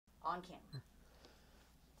on camera.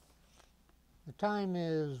 The time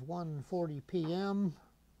is 1:40 p.m.,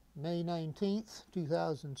 May 19th,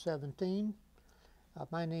 2017.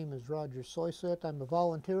 My name is Roger Soyset. I'm a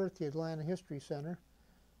volunteer at the Atlanta History Center.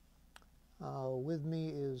 With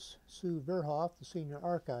me is Sue Verhoff, the senior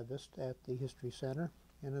archivist at the History Center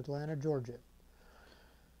in Atlanta, Georgia.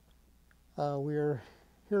 We're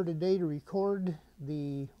here today to record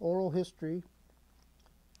the oral history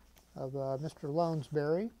of Mr.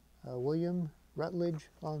 Lounsbery, William Rutledge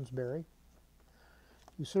Lounsbery,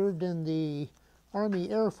 who served in the Army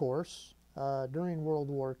Air Force during World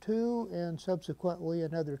War II and subsequently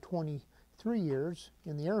another 23 years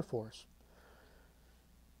in the Air Force.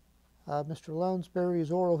 Mr.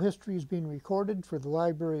 Lounsbery's oral history is being recorded for the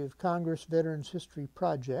Library of Congress Veterans History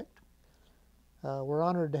Project. We're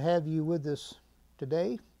honored to have you with us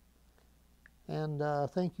today, and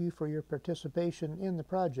thank you for your participation in the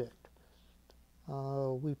project.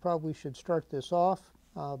 We probably should start this off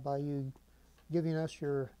by you giving us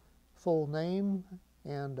your full name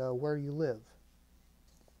and where you live.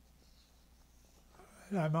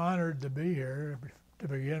 I'm honored to be here to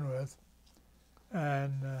begin with,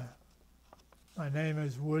 and my name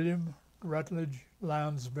is William Rutledge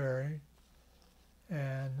Lounsbery,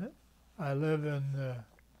 and I live in the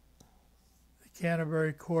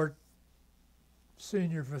Canterbury Court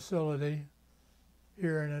Senior Facility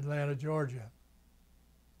here in Atlanta, Georgia.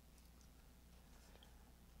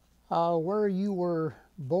 Where you were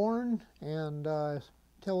born, and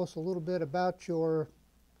tell us a little bit about your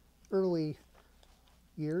early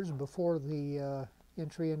years before the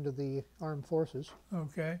entry into the armed forces.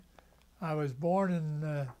 Okay. I was born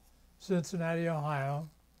in Cincinnati, Ohio,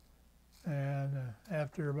 and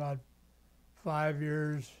after about 5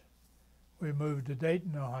 years we moved to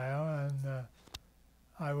Dayton, Ohio, and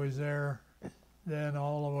I was there then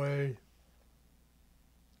all the way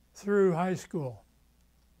through high school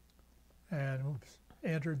and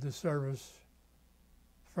entered the service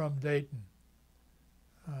from Dayton.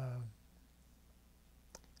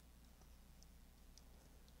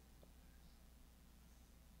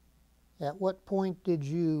 At what point did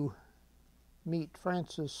you meet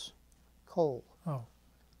Francis Cole? Oh,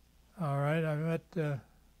 all right. I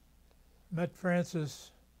met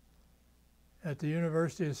Francis at the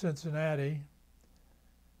University of Cincinnati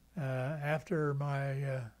after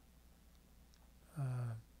my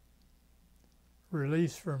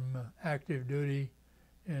release from active duty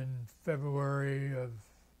in February of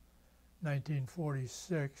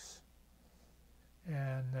 1946,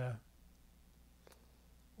 and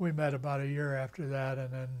we met about a year after that,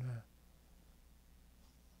 and then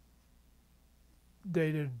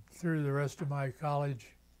dated through the rest of my college,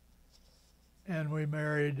 and we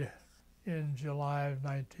married in July of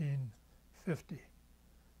 1950.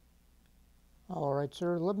 All right,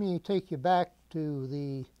 sir. Let me take you back to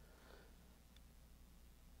the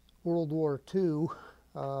World War II.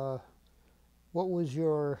 What was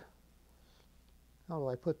your, how do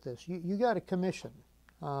I put this? You got a commission.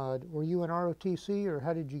 Were you an ROTC, or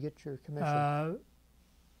how did you get your commission?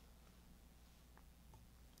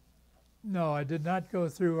 No, I did not go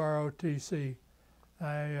through ROTC.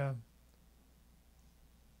 I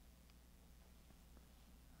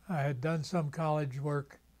had done some college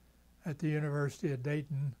work at the University of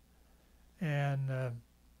Dayton, and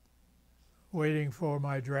waiting for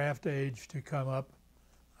my draft age to come up.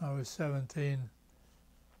 I was 17.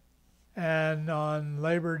 And on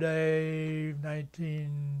Labor Day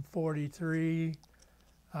 1943,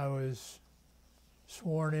 I was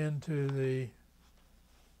sworn into the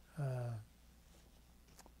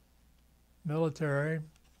military,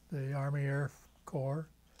 the Army Air Corps,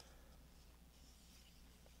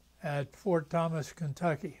 at Fort Thomas,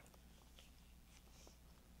 Kentucky.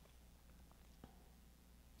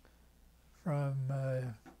 From,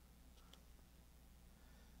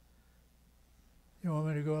 you want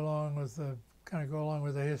me to go along with the, kind of go along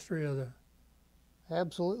with the history of the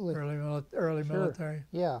Absolutely. early Sure. military?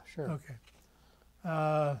 Yeah, sure. Okay.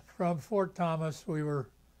 From Fort Thomas, we were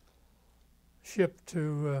shipped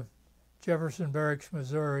to Jefferson Barracks,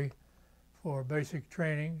 Missouri for basic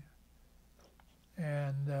training,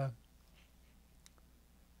 and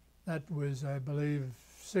that was, I believe,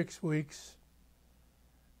 6 weeks.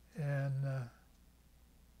 And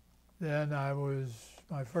then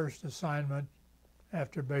my first assignment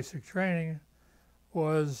after basic training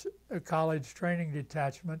was a college training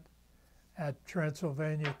detachment at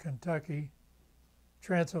Transylvania, Kentucky,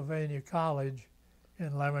 Transylvania College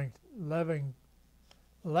in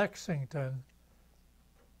Lexington,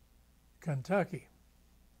 Kentucky.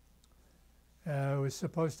 It was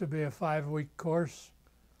supposed to be a 5-week course.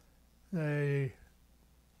 They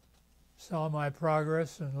saw my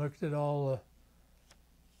progress and looked at all the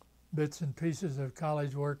bits and pieces of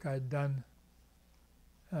college work I'd done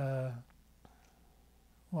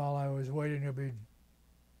while I was waiting to be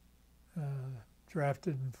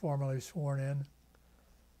drafted and formally sworn in,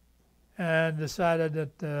 and decided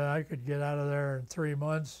that I could get out of there in 3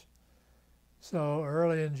 months. So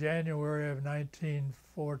early in January of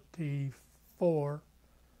 1944,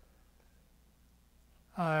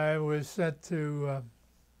 I was sent to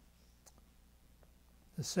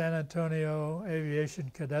the San Antonio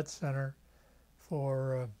Aviation Cadet Center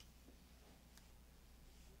for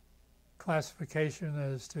classification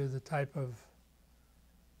as to the type of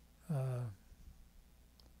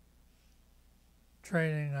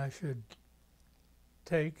training I should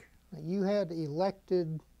take. You had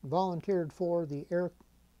volunteered for the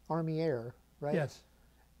Army Air, right? Yes.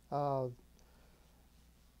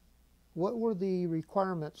 What were the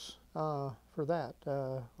requirements for that?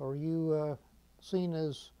 Are you seen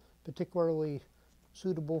as particularly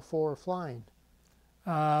suitable for flying?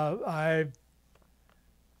 I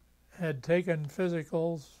had taken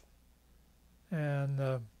physicals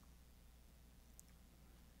and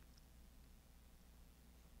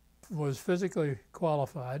was physically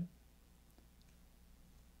qualified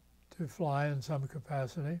to fly in some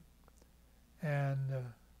capacity, and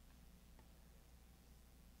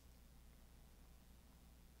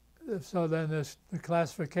so then the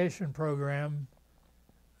classification program,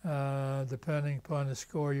 depending upon the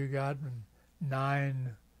score you got, and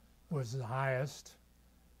 9 was the highest,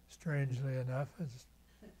 strangely enough.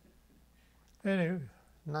 Anyway,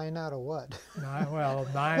 9 out of what? 9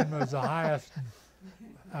 was the highest, and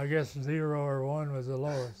I guess 0 or 1 was the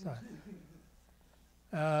lowest.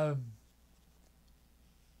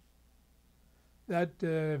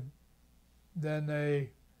 Then the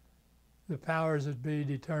powers that be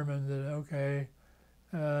determined that, okay,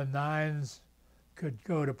 9s could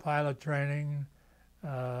go to pilot training,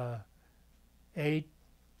 8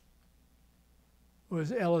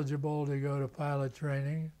 was eligible to go to pilot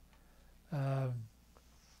training, and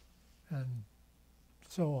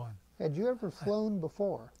so on. Had you ever flown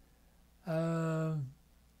before? I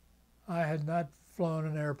had not flown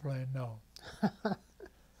an airplane, no.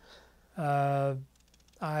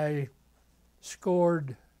 I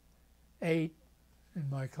scored 8 in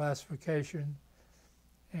my classification,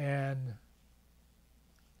 and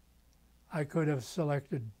I could have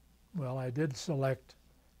selected, well, I did select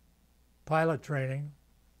pilot training,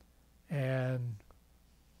 and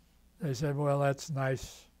they said, well, that's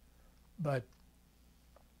nice, but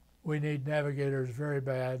we need navigators very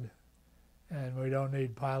bad, and we don't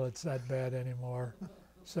need pilots that bad anymore,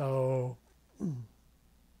 so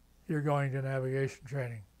you're going to navigation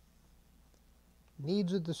training.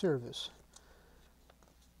 Needs of the service.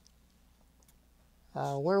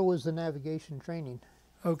 Where was the navigation training?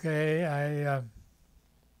 Okay,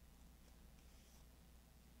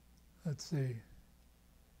 let's see.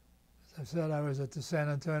 As I said, I was at the San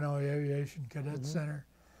Antonio Aviation Cadet Center.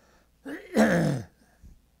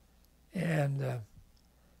 And,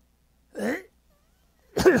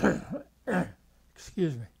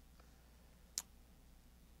 excuse me,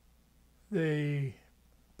 the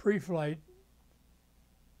pre-flight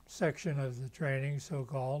section of the training,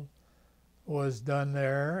 so-called, was done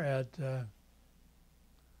there at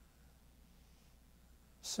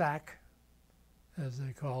SAC, as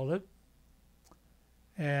they called it.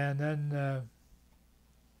 And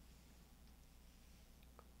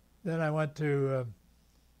then I went to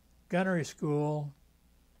gunnery school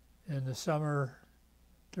in the summer,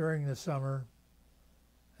 during the summer.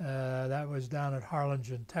 That was down at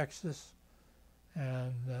Harlingen, Texas.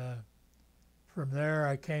 And from there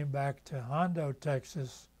I came back to Hondo,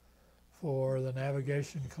 Texas for the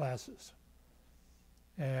navigation classes.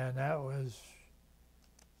 And that was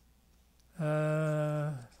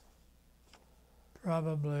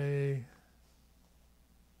probably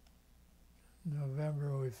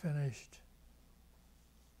November we finished.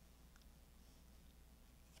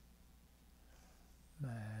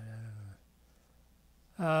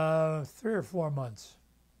 3 or 4 months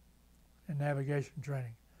in navigation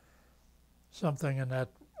training, something in that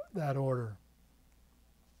order.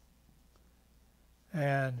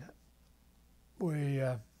 And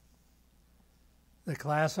the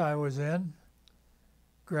class I was in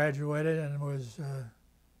graduated and was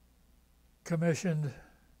commissioned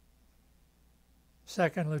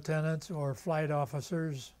second lieutenants or flight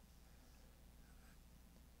officers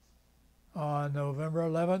on November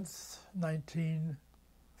 11th,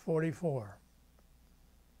 1944.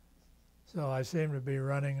 So I seem to be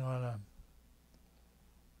running on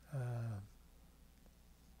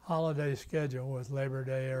holiday schedule with Labor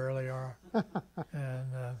Day earlier, and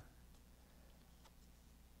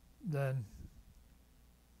then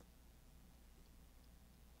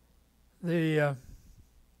the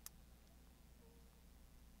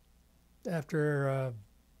after a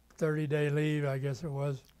 30-day leave, I guess it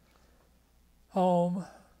was, home,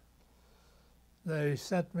 they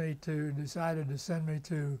decided to send me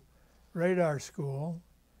to radar school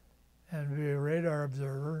and be a radar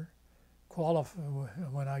observer.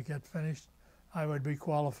 When I get finished, I would be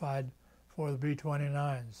qualified for the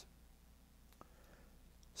B-29s.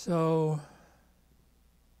 So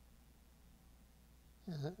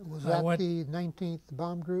was that the 19th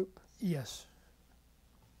Bomb Group? Yes.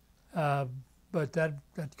 But that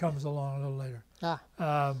comes along a little later.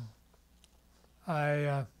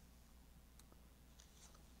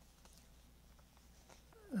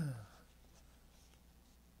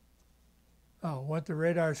 I went to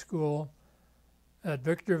radar school at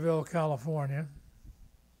Victorville, California,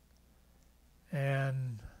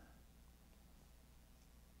 and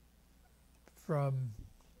from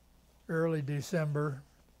early December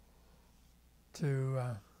to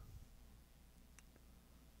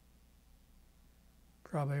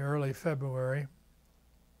probably early February,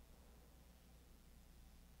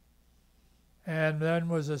 and then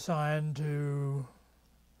was assigned to,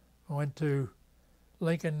 went to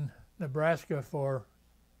Lincoln, Nebraska for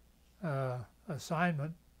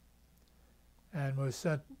assignment, and was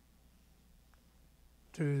sent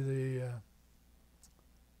to the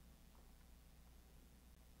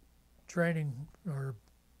training or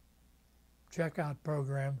checkout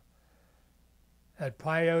program at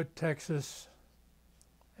Pyote, Texas,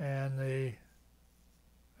 and the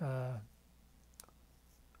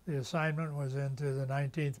assignment was into the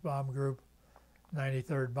 19th Bomb Group,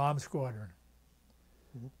 93rd Bomb Squadron.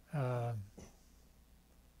 I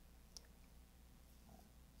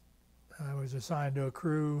was assigned to a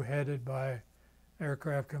crew headed by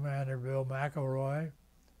Aircraft Commander Bill McElroy,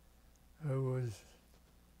 who was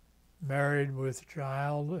married with a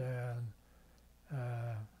child and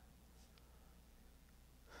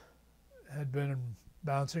had been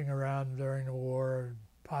bouncing around during the war,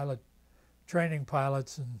 training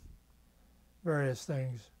pilots and various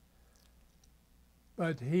things.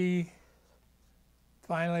 But he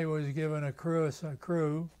finally was given a crew,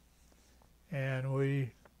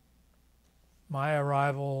 and my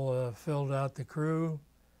arrival filled out the crew,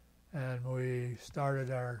 and we started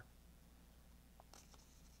our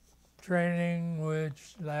training,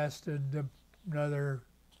 which lasted another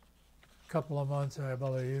couple of months, I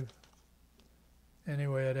believe.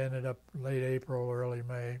 Anyway, it ended up late April, early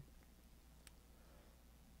May.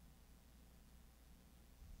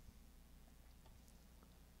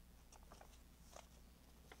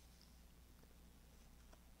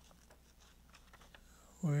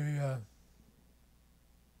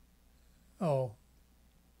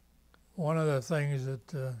 One of the things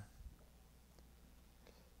that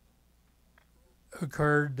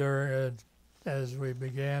occurred as we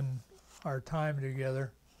began our time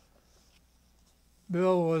together,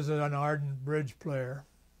 Bill was an ardent bridge player,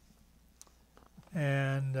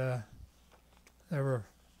 and there were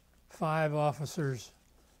 5 officers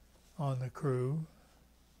on the crew,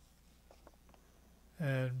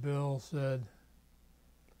 and Bill said,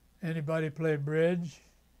 "Anybody play bridge?"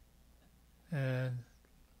 And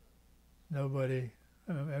everybody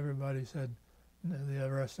said, the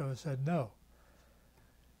rest of us said no.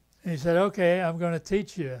 And he said, "Okay, I'm going to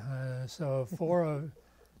teach you." So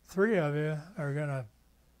 3 of you are going to,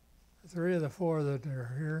 3 of the 4 that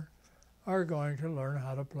are here are going to learn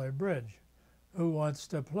how to play bridge. Who wants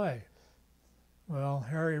to play? Well,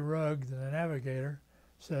 Harry Rugg, the navigator,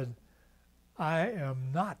 said, "I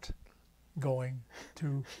am not going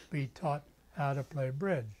to be taught how to play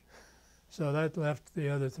bridge." So that left the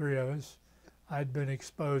other 3 of us. I'd been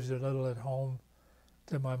exposed a little at home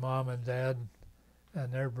to my mom and dad and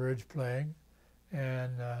their bridge playing,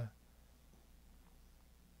 and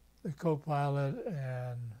the co-pilot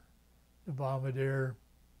and the bombardier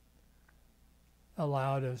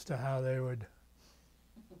allowed as to how they would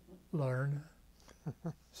learn.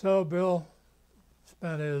 So Bill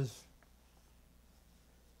spent his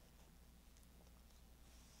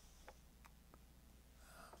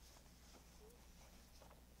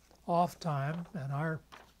off time and our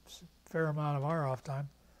fair amount of our off time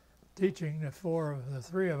teaching the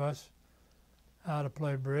 3 of us how to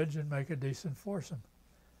play bridge and make a decent foursome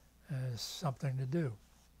as something to do.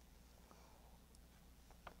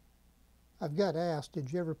 I've got to ask,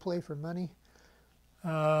 did you ever play for money?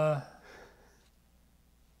 A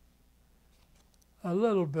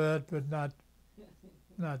little bit, but not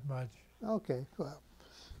much. Okay, well,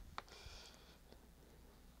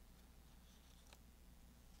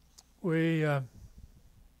 we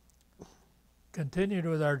continued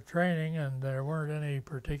with our training, and there weren't any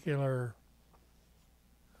particular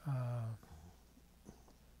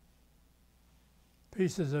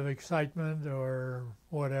pieces of excitement or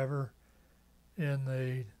whatever in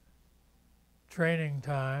the training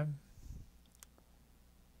time.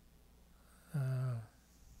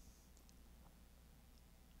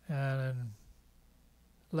 And in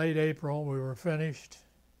late April, we were finished.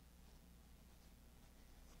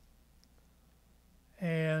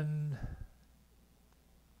 And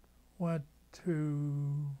went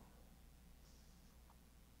to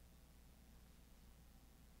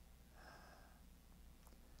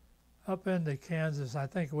up into Kansas, I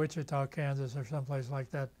think Wichita, Kansas, or someplace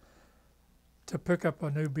like that, to pick up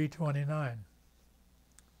a new B-29,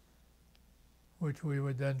 which we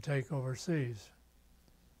would then take overseas.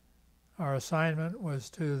 Our assignment was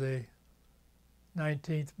to the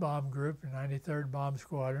 19th Bomb Group, the 93rd Bomb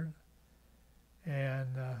Squadron,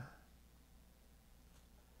 and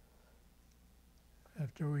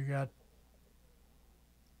after we got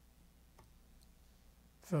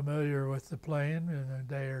familiar with the plane in a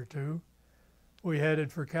day or two, we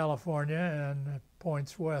headed for California and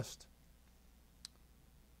points west.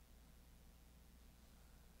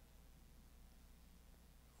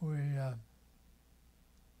 We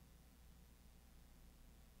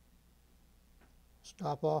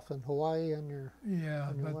stop off in Hawaii on your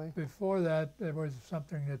way? Before that, there was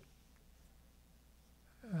something that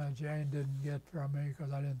Jane didn't get from me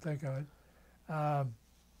because I didn't think of it.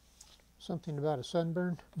 Something about a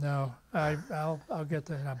sunburn? No, I'll get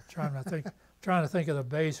that. I'm trying to think of the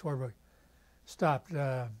base where we stopped.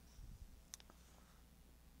 Well,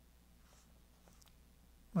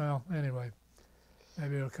 anyway,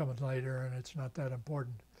 maybe it'll come later, and it's not that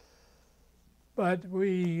important. But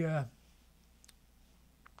we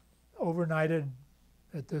overnighted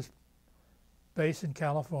at this base in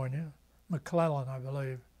California, McClellan, I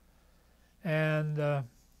believe, and the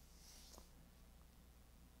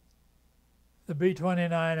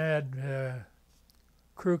B-29 had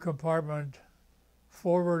crew compartment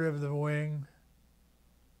forward of the wing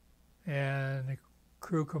and a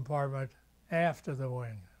crew compartment aft of the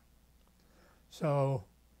wing. So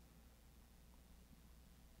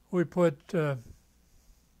we put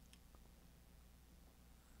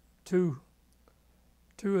two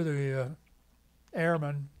of the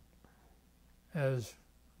airmen as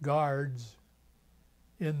guards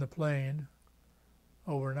in the plane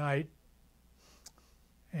overnight,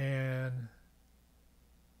 and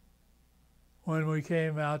when we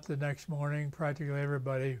came out the next morning, practically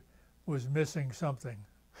everybody was missing something.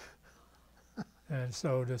 And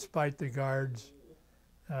so despite the guards...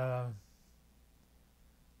 Are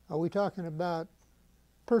we talking about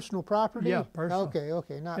personal property? Yeah, personal.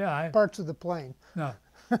 Okay, not parts of the plane. No.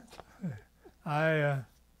 I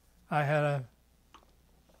had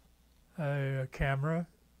a camera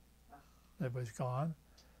that was gone.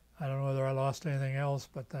 I don't know whether I lost anything else,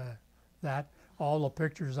 but that all the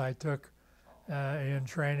pictures I took in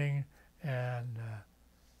training and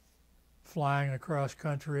flying across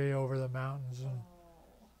country over the mountains, and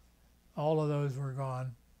all of those were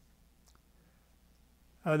gone.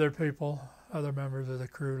 Other people, other members of the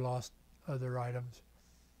crew lost other items.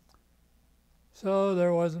 So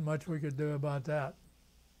there wasn't much we could do about that.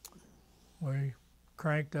 We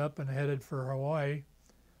cranked up and headed for Hawaii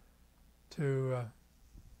to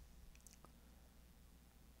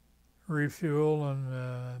refuel,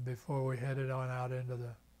 and before we headed on out into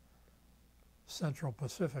the Central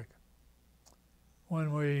Pacific.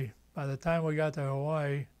 By the time we got to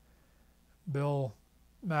Hawaii, Bill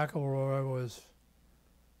McElroy was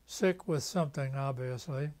sick with something,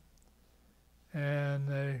 obviously, and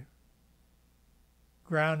they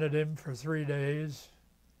grounded him for 3 days.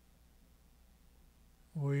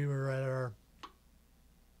 We were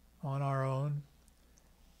on our own,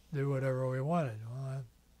 do whatever we wanted.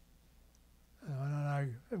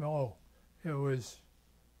 It was,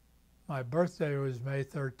 my birthday was May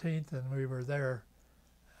 13th, and we were there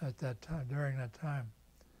at that time, during that time.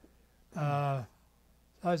 So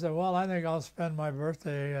I said, well, I think I'll spend my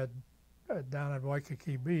birthday down at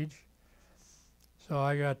Waikiki Beach. So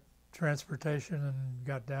I got transportation and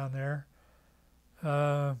got down there.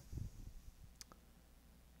 Got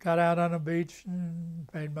out on the beach and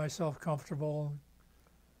made myself comfortable,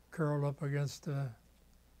 curled up against the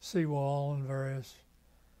seawall and various.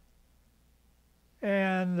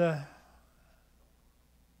 And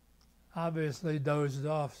obviously dozed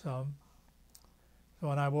off some. So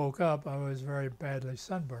when I woke up, I was very badly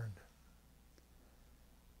sunburned.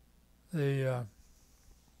 The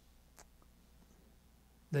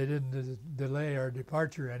they didn't delay our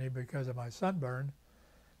departure any because of my sunburn.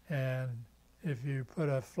 And if you put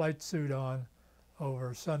a flight suit on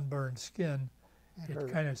over sunburned skin,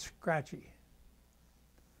 it's kind of scratchy.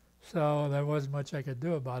 So there wasn't much I could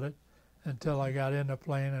do about it until I got in the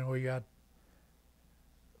plane and we got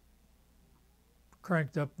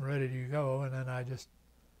cranked up and ready to go, and then I just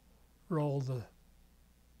rolled the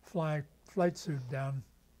flight suit down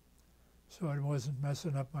so it wasn't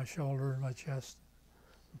messing up my shoulder and my chest,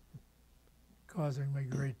 causing me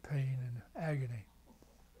great pain and agony.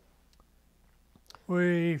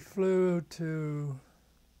 We flew to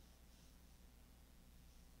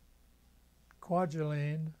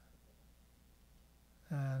Kwajalein,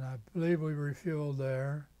 and I believe we refueled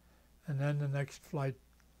there, and then the next flight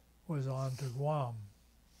was on to Guam,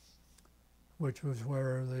 which was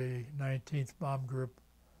where the 19th Bomb Group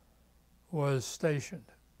was stationed.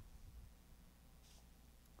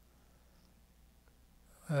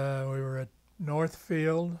 We were at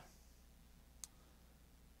Northfield,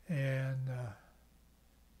 and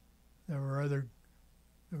there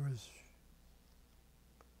was,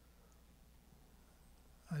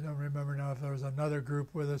 I don't remember now if there was another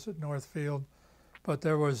group with us at Northfield, but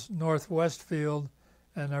there was Northwest Field,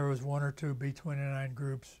 and there was one or two B-29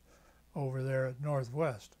 groups over there at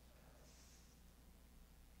Northwest.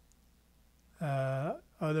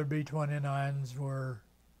 Other B-29s were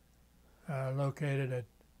located at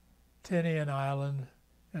Tinian Island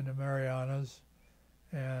in the Marianas,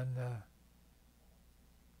 and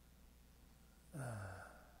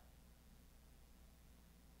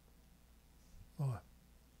boy,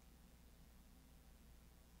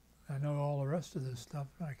 I know all the rest of this stuff.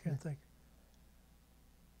 I can't think.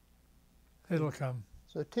 It'll come.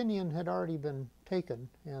 So Tinian had already been taken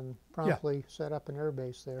and promptly set up an air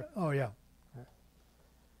base there. Oh yeah.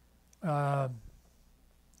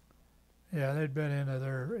 Yeah, they'd been in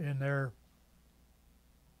there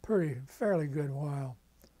fairly good while.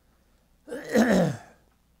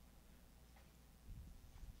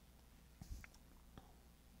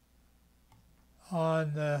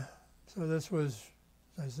 So this was,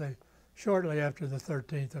 as I say, shortly after the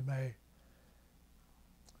 13th of May.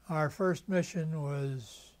 Our first mission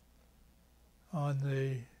was on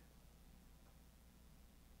the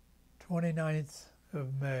 29th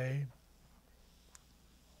of May,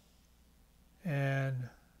 and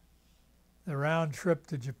the round trip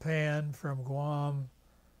to Japan from Guam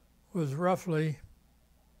was roughly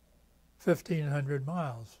 1,500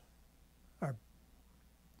 miles.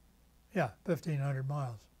 1,500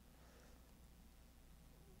 miles.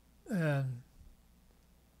 And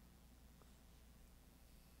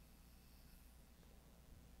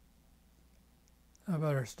I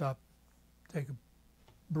better stop, take a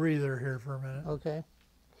breather here for a minute. Okay.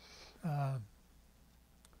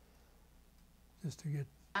 Just to get...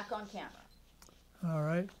 Back on camera. All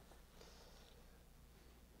right.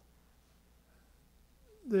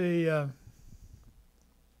 The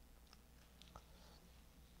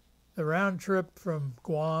round trip from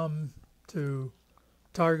Guam to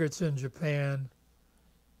targets in Japan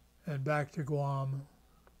and back to Guam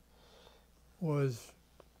was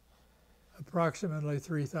approximately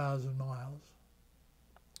 3,000 miles.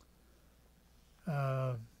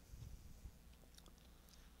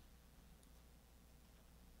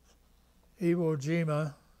 Iwo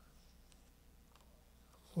Jima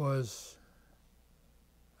was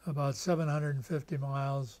about 750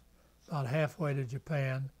 miles, about halfway to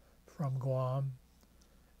Japan from Guam,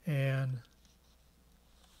 and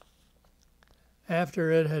after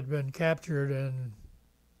it had been captured in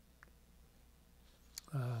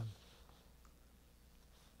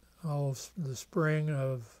the spring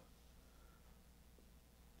of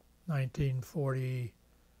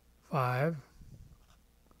 1945,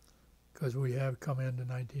 because we have come into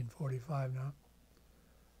 1945 now.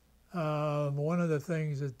 One of the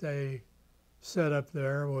things that they set up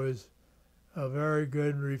there was a very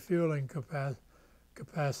good refueling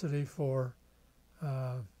capacity for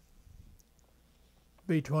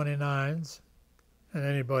B-29s and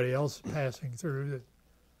anybody else passing through that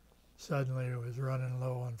suddenly was running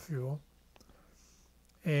low on fuel.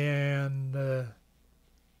 And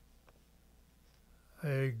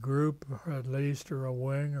a group, at least, or a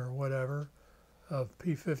wing or whatever, of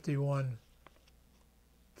P-51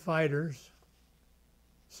 fighters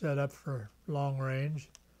set up for long range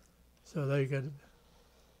so they could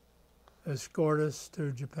escort us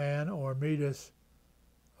to Japan or meet us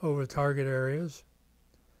over target areas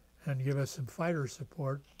and give us some fighter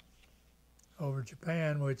support over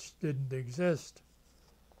Japan, which didn't exist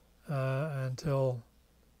until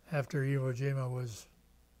after Iwo Jima was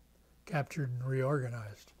captured and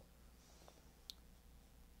reorganized.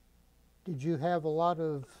 Did you have a lot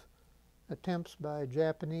of attempts by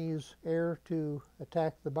Japanese air to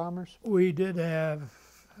attack the bombers? We did have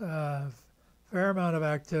a fair amount of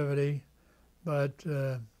activity, but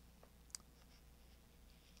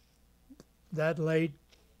that late,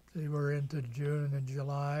 they were into June and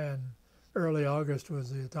July, and early August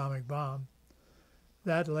was the atomic bomb.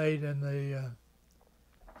 That late in the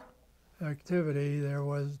activity, they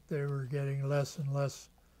were getting less and less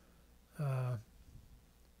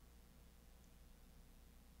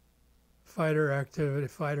fighter activity,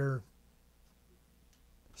 fighter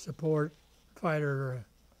support, fighter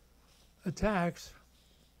attacks,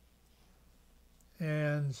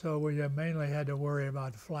 and so we mainly had to worry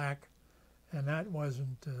about flak, and that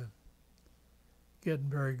wasn't getting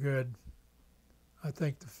very good. I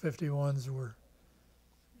think the 51s were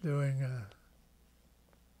doing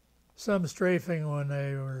some strafing when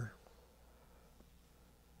they were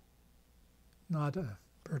not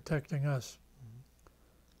protecting us.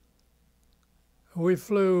 We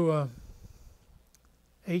flew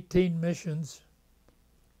 18 missions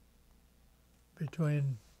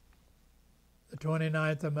between the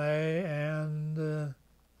 29th of May and the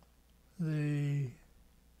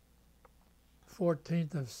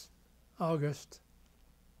 14th of August.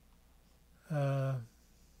 The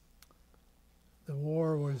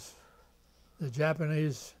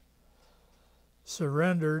Japanese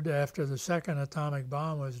surrendered after the second atomic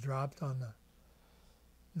bomb was dropped on the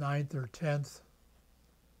 9th or 10th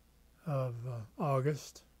of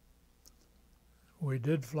August. We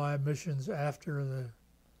did fly missions after the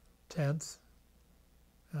 10th.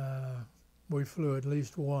 We flew at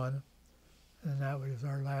least one, and that was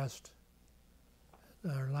our last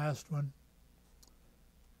one.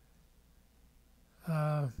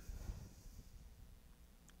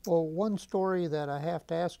 Well, one story that I have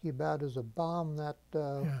to ask you about is a bomb that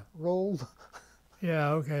rolled.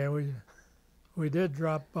 Yeah, okay. We did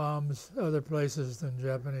drop bombs other places than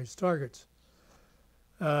Japanese targets.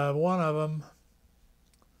 One of them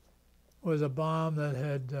was a bomb that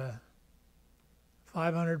had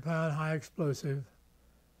 500-pound high explosive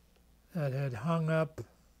that had hung up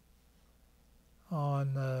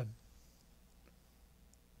on the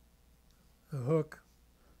hook.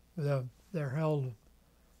 They're held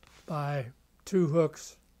by two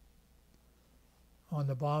hooks on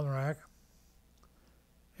the bomb rack,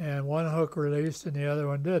 and one hook released and the other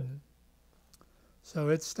one didn't. So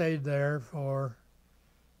it stayed there for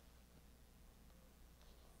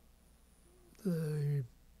the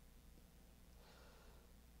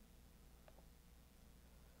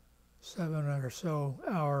 7 or so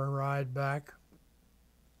hour ride back.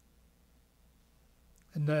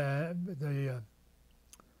 And the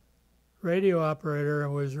radio operator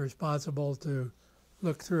was responsible to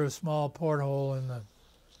look through a small porthole in the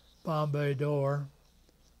bomb bay door,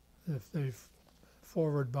 the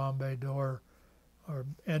forward bomb bay door or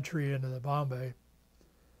entry into the bomb bay.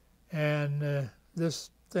 And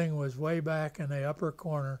this thing was way back in the upper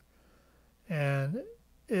corner, and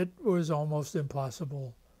it was almost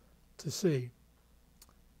impossible to see,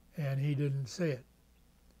 and he didn't see it.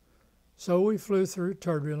 So we flew through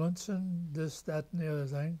turbulence and this, that, and the other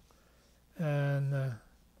thing, and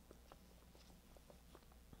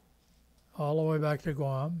all the way back to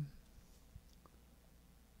Guam.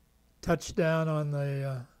 Touched down on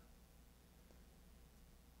the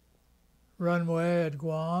runway at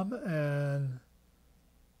Guam and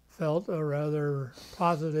felt a rather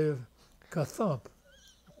positive ka-thump.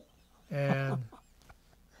 And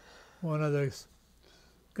one of the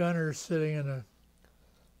gunners sitting in a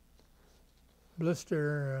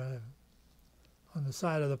blister on the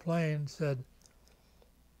side of the plane said,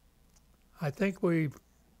 "I think we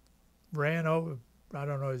ran over," I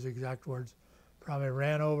don't know his exact words, probably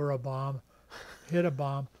ran over a bomb, hit a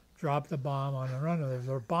bomb, dropped the bomb on the runway. There's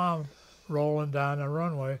a bomb rolling down the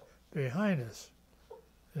runway behind us,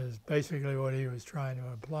 is basically what he was trying to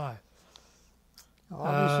imply.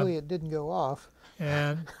 Obviously it didn't go off.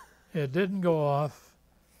 And it didn't go off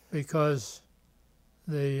because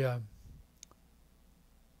the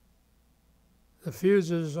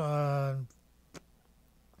fuses on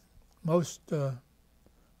most of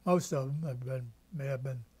them may have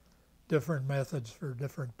been different methods for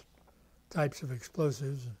different types of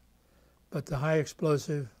explosives, but the high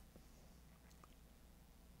explosive,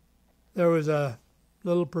 there was a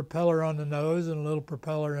little propeller on the nose and a little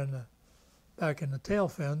propeller in the back in the tail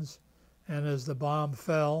fins, and as the bomb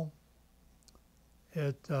fell,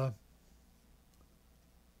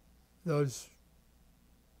 those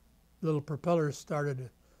little propellers started to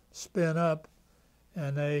spin up,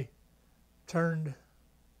 and they turned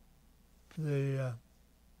the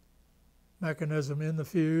mechanism in the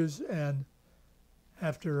fuse, and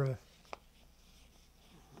after a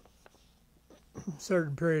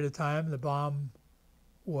certain period of time, the bomb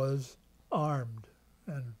was armed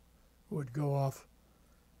and would go off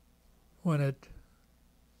when it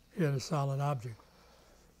hit a solid object.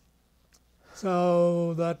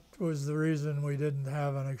 So that was the reason we didn't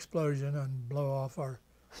have an explosion and blow off our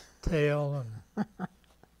tail and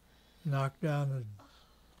knock down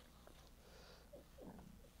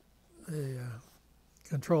the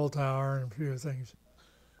control tower and a few things,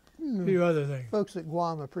 a few other things. Folks at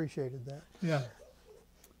Guam appreciated that. Yeah.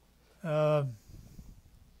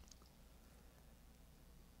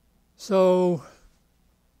 So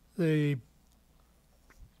it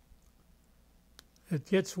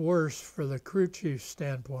gets worse for the crew chief's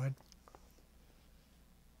standpoint,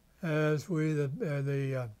 as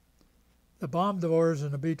the bomb doors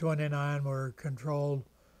in the B-29 were controlled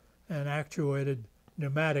and actuated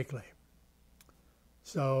pneumatically.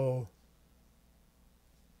 So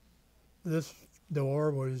this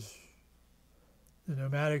door was, the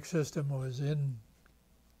pneumatic system was in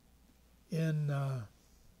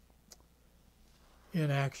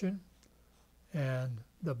action, and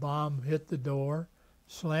the bomb hit the door,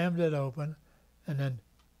 slammed it open, and then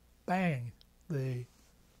bang, the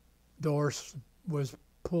door was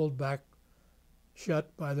pulled back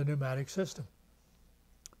shut by the pneumatic system.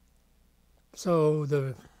 So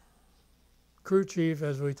the crew chief,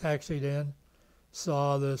 as we taxied in,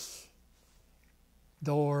 saw this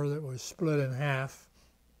door that was split in half,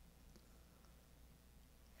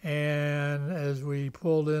 and as we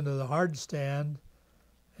pulled into the hard stand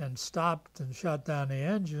and stopped and shut down the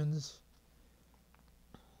engines,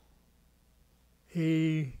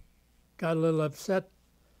 he got a little upset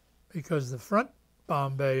because the front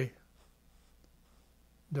bomb bay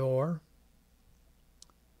door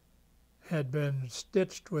had been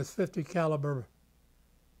stitched with 50 caliber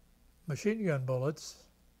machine gun bullets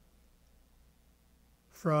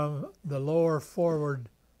from the lower forward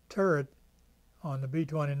turret on the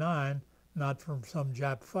B-29, not from some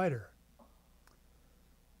Jap fighter.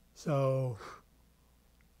 So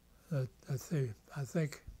I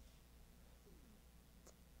think,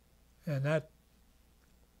 and that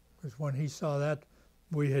was when he saw that,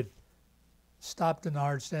 we had stopped in the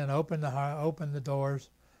hard stand, opened the doors,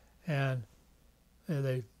 and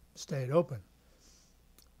they stayed open.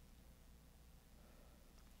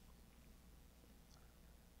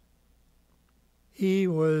 He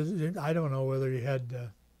was, I don't know whether he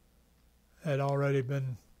had already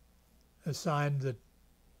been assigned that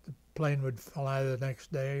the plane would fly the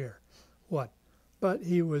next day or what, but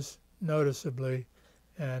he was noticeably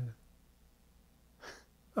and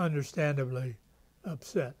understandably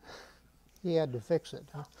upset. He had to fix it,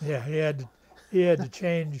 huh? Yeah, he had to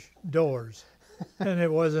change doors, and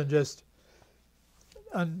it wasn't just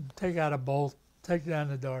take out a bolt, take down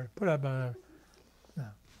the door, put up another. No.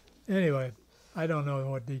 Anyway, I don't know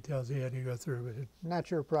what details he had to go through, but not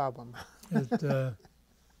your problem.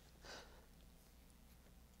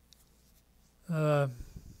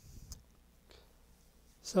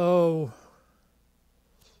 So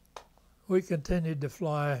we continued to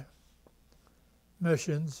fly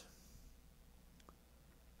missions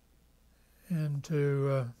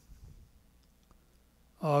into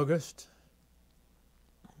August.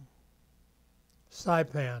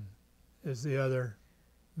 Saipan is the other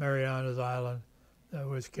Marianas Island that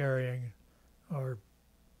was carrying or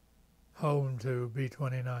home to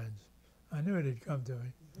B-29s. I knew it had come to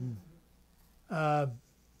me.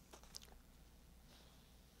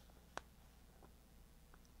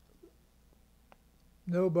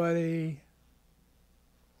 Nobody,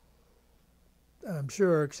 I'm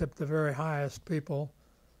sure, except the very highest people,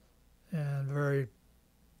 and very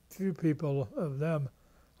few people of them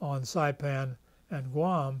on Saipan and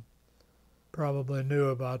Guam probably knew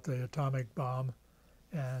about the atomic bomb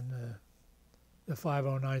and the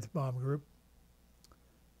 509th Bomb Group.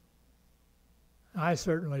 I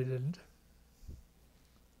certainly didn't.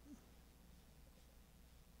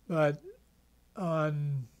 But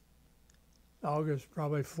on August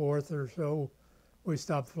probably 4th or so, we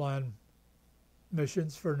stopped flying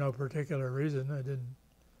missions for no particular reason. I didn't.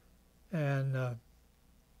 And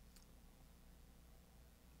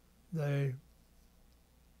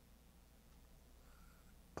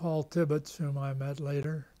Paul Tibbets, whom I met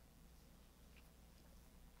later,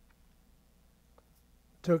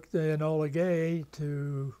 took the Enola Gay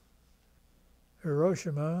to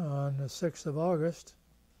Hiroshima on the 6th of August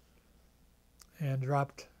and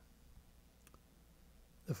dropped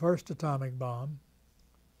the first atomic bomb,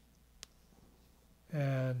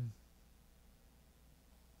 and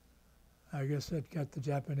I guess it got the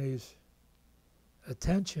Japanese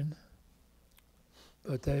attention,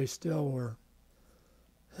 but they still were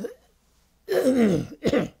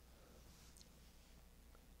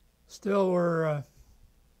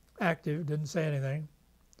active, didn't say anything.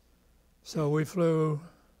 So we flew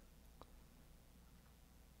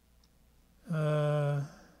I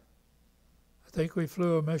think we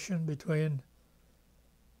flew a mission between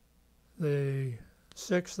the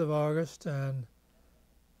 6th of August and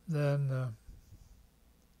then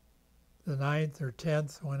the 9th or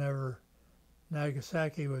 10th, whenever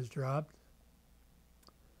Nagasaki was dropped.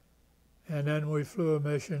 And then we flew a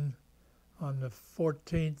mission on the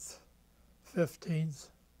 14th, 15th,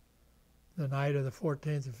 the night of the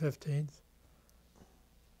 14th and 15th.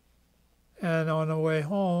 And on the way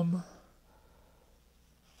home,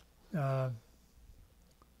 a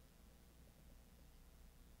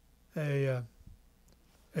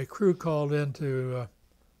crew called into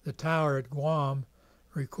the tower at Guam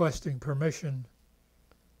requesting permission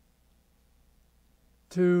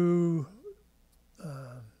to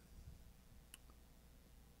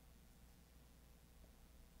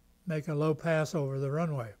make a low pass over the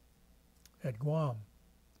runway at Guam.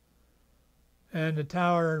 And the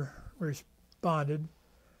tower responded,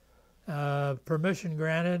 permission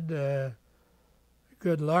granted,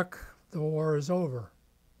 good luck, the war is over.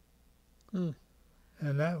 And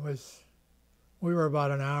that was, we were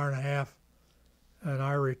about an hour and a half on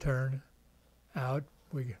our return out.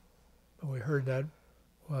 We heard that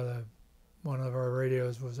while one of our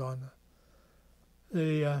radios was on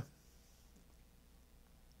the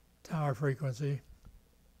tower frequency.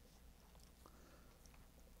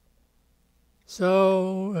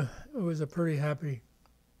 So it was a pretty happy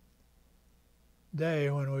day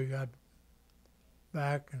when we got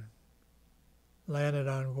back and landed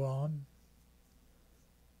on Guam.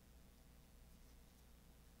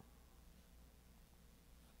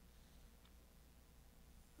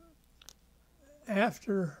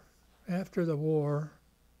 After the war,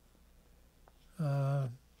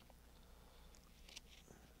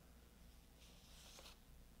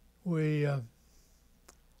 we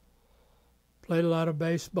played a lot of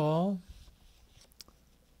baseball.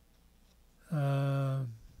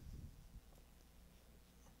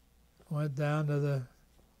 Went down to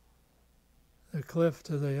the cliff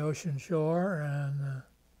to the ocean shore and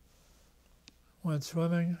went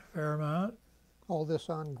swimming a fair amount. All this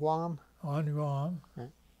on Guam? On Guam.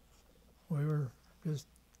 Right. We were just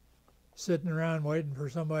sitting around waiting for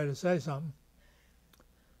somebody to say something.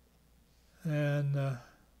 And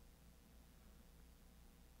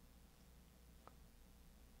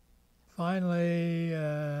finally,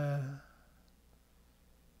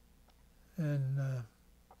 in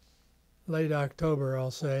late October,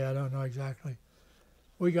 I'll say, I don't know exactly,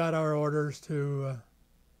 we got our orders to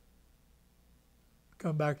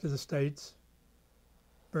come back to the States,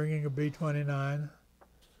 bringing a B-29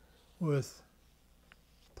 with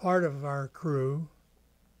part of our crew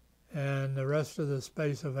and the rest of the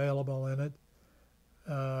space available in it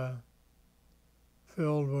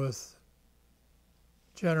filled with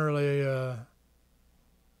generally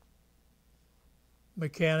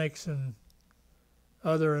mechanics and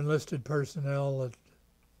other enlisted personnel that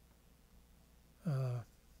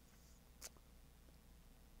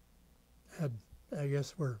had, I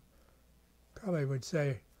guess, were probably would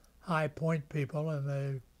say high point people,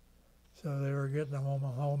 and so they were getting them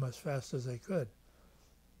home as fast as they could.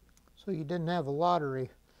 So you didn't have a lottery?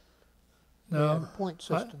 No, you had a point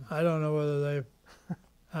system. I don't know whether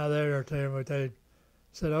how they were taking, but they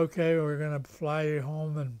said, okay, we're going to fly you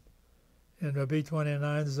home in the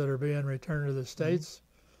B-29s that are being returned to the States,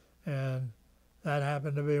 and that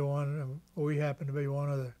happened to be we happened to be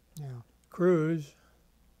one of the crews.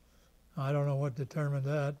 I don't know what determined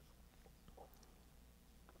that.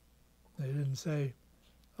 They didn't say,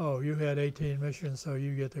 oh, you had 18 missions, so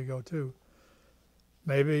you get to go too.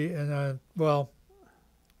 Maybe, and well,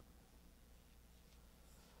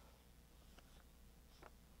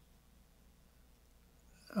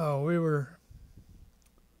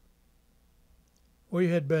 we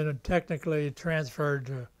had been technically transferred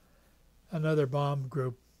to another bomb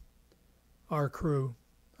group, our crew,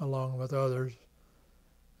 along with others,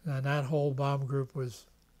 and that whole bomb group was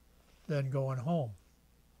then going home.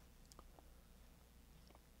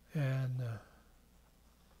 And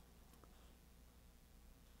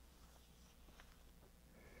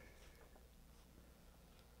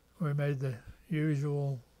we made the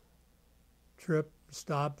usual trip,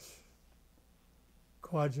 stops,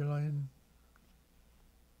 Kwajalein,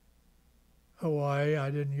 Hawaii.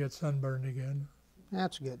 I didn't get sunburned again.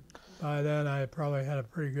 That's good. By then I probably had a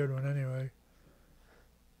pretty good one anyway.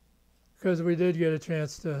 Because we did get a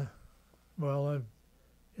chance to well,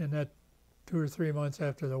 in that 2 or 3 months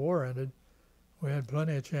after the war ended, we had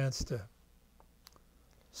plenty of chance to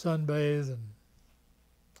sunbathe and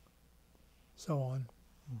so on.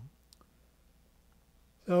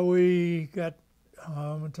 So we got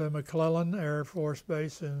to McClellan Air Force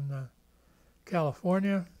Base in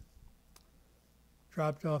California,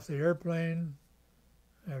 dropped off the airplane.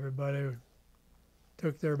 Everybody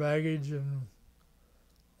took their baggage and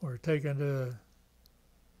were taken to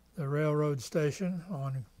the railroad station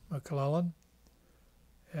on McClellan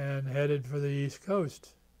and headed for the East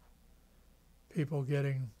Coast. People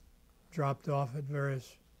getting dropped off at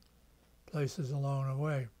various places along the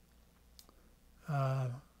way.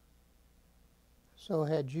 So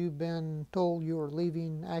had you been told you were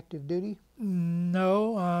leaving active duty?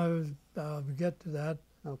 No, I'll get to that.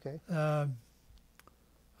 Okay. I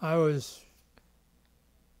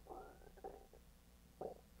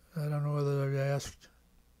don't know whether they asked,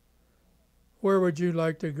 where would you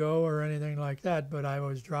like to go or anything like that, but I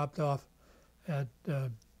was dropped off at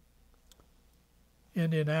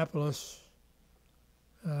Indianapolis,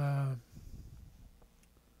 and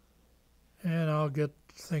I'll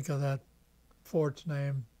think of that fort's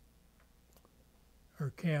name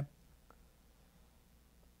or camp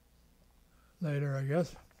later, I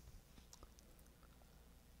guess.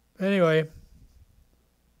 Anyway,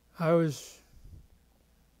 I was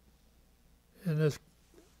in this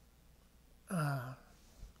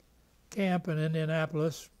camp in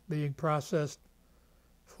Indianapolis being processed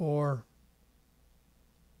for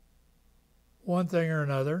one thing or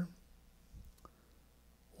another.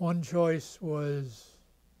 One choice was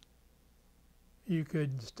you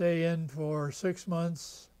could stay in for 6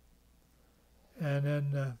 months and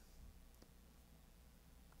then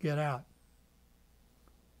get out.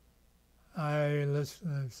 I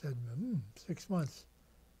listened and said, 6 months.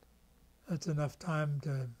 That's enough time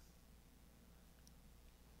to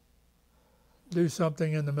do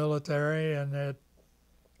something in the military and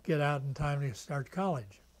get out in time to start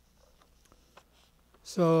college.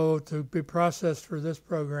 So to be processed for this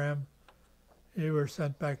program, you were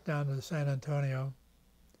sent back down to San Antonio.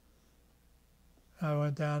 I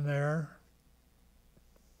went down there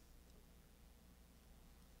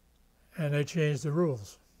and they changed the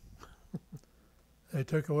rules. They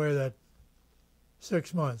took away that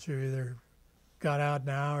 6 months. You either got out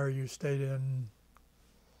now or you stayed in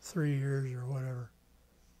 3 years or whatever.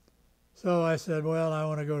 So I said, well, I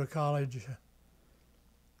want to go to college.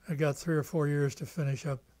 I got 3 or 4 years to finish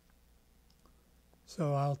up.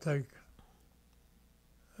 So I'll take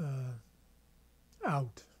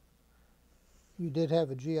out. You did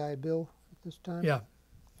have a GI Bill at this time? Yeah.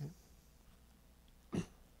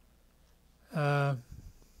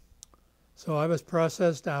 So I was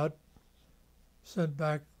processed out, sent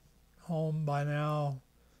back home by now.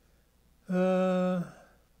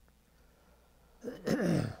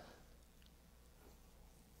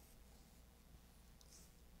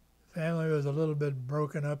 Family was a little bit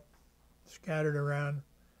broken up, scattered around,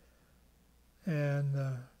 and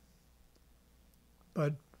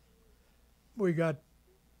but we got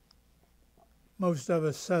most of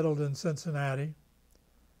us settled in Cincinnati,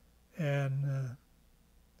 and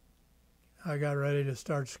I got ready to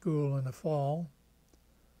start school in the fall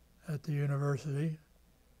at the university.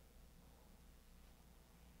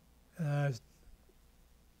 And I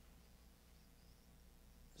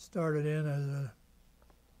started in as a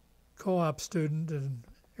co-op student in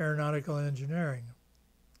aeronautical engineering.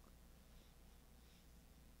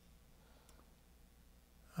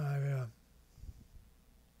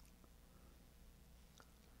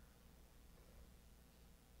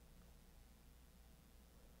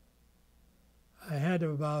 I had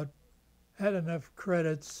enough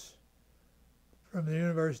credits from the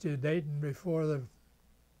University of Dayton before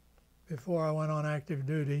I went on active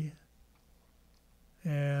duty,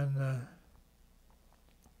 and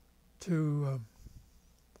to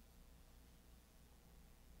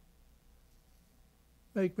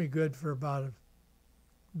make me good for about a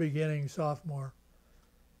beginning sophomore.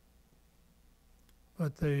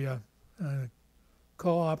 But the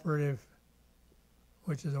cooperative,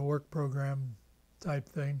 which is a work program type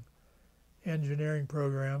thing, engineering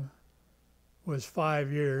program, was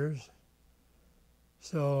 5 years.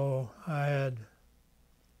 So I had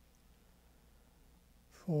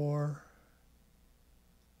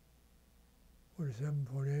 47,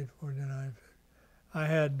 48, 49. I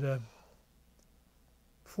had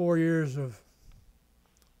 4 years of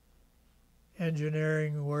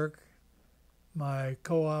engineering work. My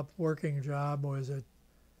co-op working job was at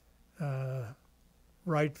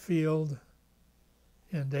Wright Field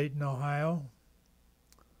in Dayton, Ohio.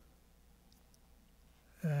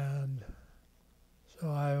 And So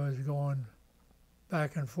I was going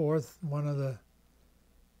back and forth. One of the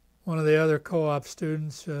other co-op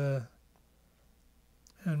students in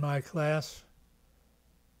my class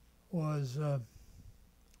was a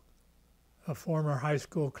former high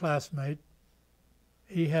school classmate.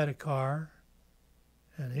 He had a car,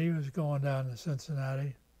 and he was going down to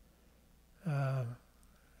Cincinnati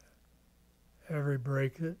every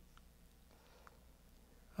break that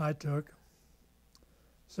I took.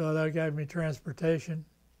 So that gave me transportation.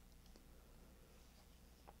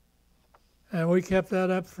 And we kept that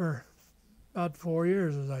up for about 4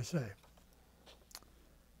 years, as I say.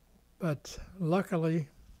 But luckily,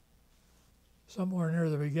 somewhere near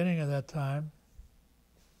the beginning of that time,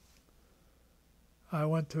 I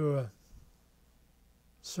went to a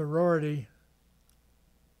sorority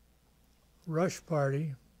rush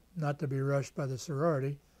party, not to be rushed by the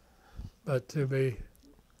sorority, but to be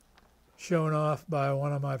shown off by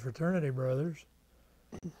one of my fraternity brothers,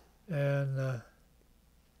 and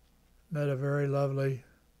met a very lovely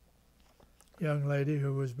young lady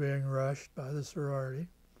who was being rushed by the sorority.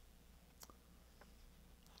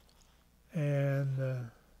 And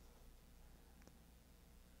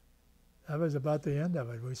that was about the end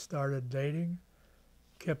of it. We started dating,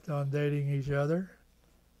 kept on dating each other,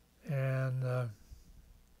 and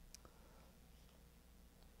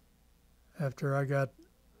after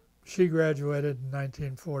she graduated in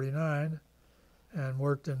 1949 and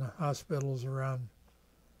worked in the hospitals around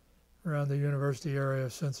the university area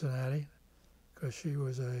of Cincinnati, because she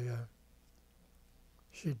was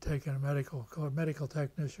she'd taken a medical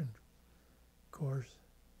technician course.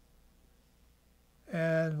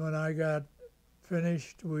 And when I got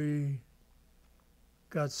finished, we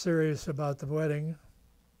got serious about the wedding,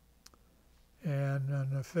 and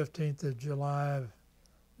on the 15th of July of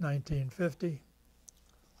 1950,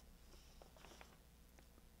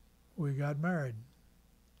 we got married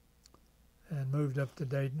and moved up to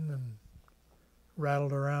Dayton and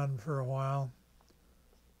rattled around for a while.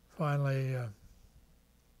 Finally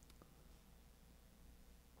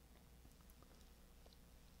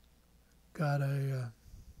got a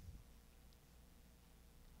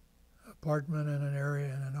apartment in an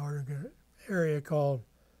area called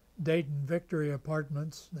Dayton Victory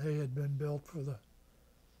Apartments. They had been built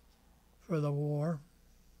for the war,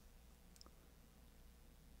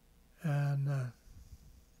 and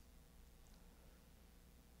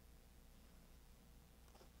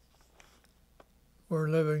we're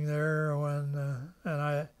living there when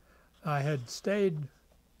and I had stayed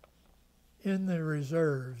in the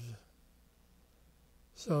reserves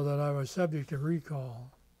so that I was subject to recall.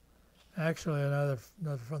 Actually, another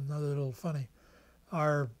little funny.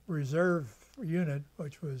 Our reserve unit,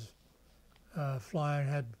 which was flying,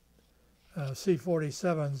 had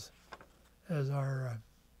C-47s as our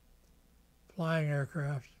flying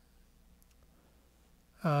aircraft,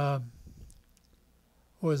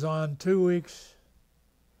 was on 2 weeks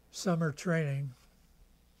summer training.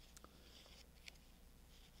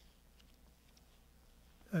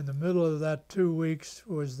 In the middle of that 2 weeks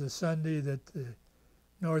was the Sunday that the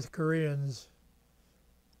North Koreans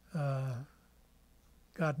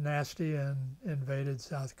got nasty and invaded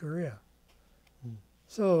South Korea.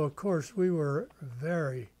 So, of course, we were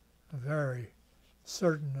very, very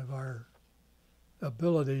certain of our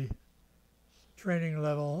ability, training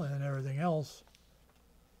level, and everything else,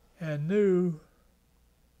 and knew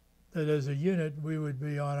that as a unit we would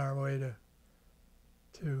be on our way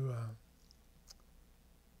to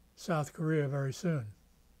South Korea very soon.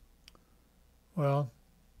 Well,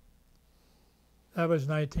 that was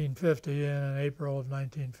 1950, and in April of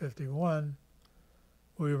 1951,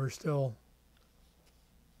 we were still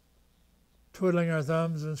twiddling our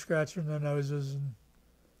thumbs and scratching our noses and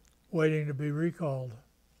waiting to be recalled.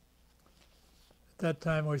 At that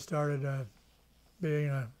time, we started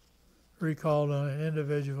being recalled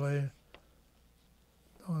individually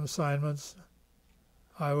on assignments.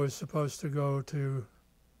 I was supposed to go to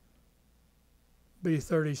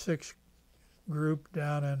B-36 group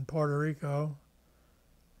down in Puerto Rico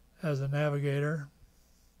as a navigator,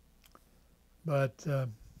 but the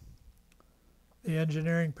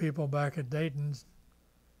engineering people back at Dayton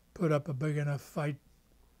put up a big enough fight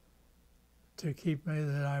to keep me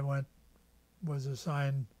that I was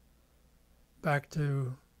assigned back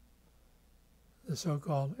to the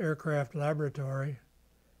so-called aircraft laboratory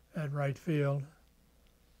at Wright Field,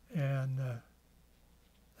 and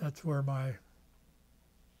that's where my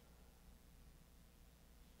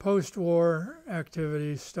post-war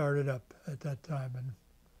activities started up at that time in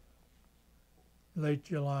late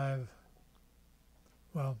July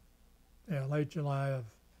of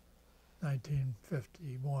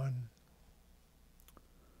 1951.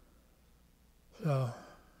 So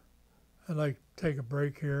I'd like to take a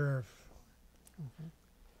break here if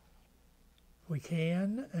we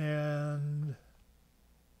can. And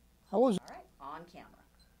All right, on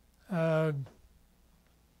camera.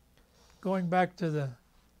 going back to the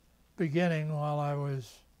beginning, while I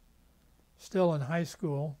was still in high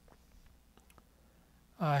school,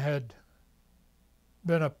 I had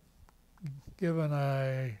been given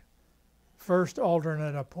a first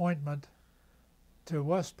alternate appointment to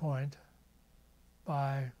West Point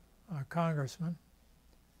by a congressman,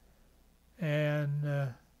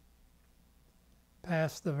 and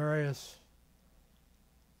passed the various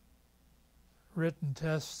written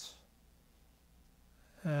tests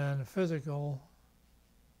and first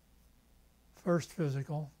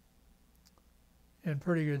physical, in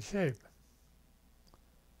pretty good shape.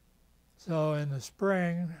 So in the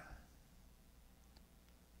spring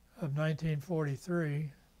of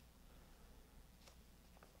 1943,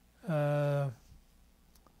 the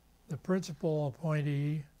principal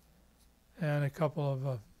appointee and a couple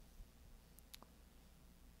of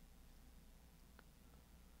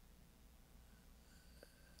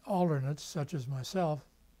alternates, such as myself,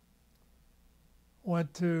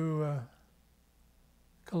 went to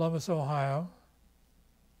Columbus, Ohio,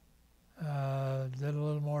 did a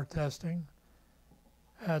little more testing,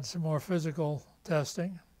 had some more physical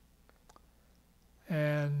testing,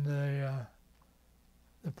 and the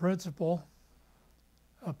principal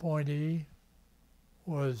appointee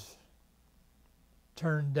was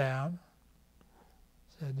turned down,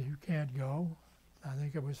 said, "You can't go." I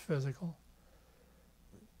think it was physical.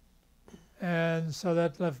 And so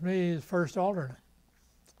that left me as first alternate.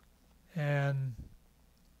 And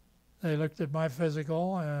they looked at my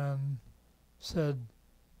physical and said,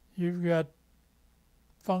 "You've got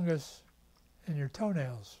fungus in your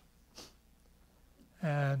toenails,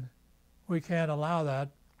 and we can't allow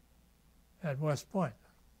that at West Point."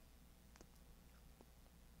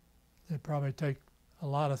 They probably take a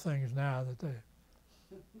lot of things now that they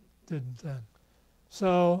didn't then.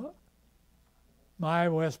 So my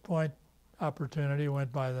West Point opportunity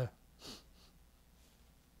went by the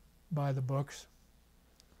books.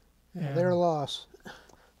 Yeah, their loss.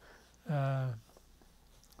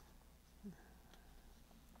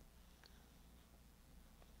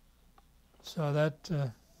 So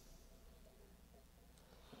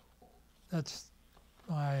that's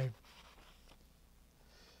my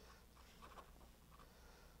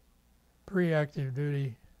pre-active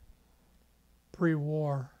duty,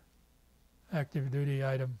 pre-war active duty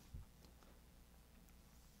item.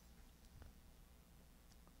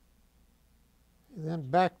 Then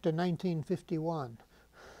back to 1951.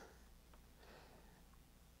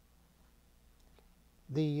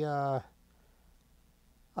 The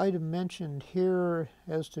item mentioned here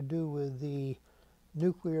has to do with the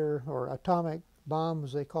nuclear or atomic bomb,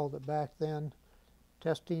 as they called it back then,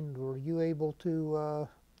 testing. Were you able to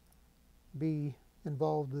be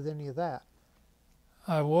involved with any of that?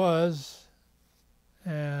 I was,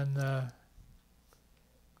 and the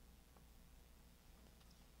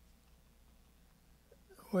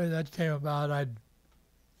way that came about,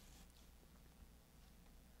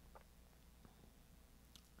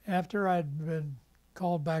 after I'd been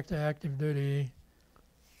called back to active duty,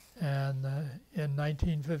 and in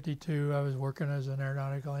 1952 I was working as an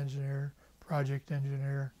aeronautical engineer, project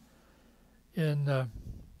engineer, in the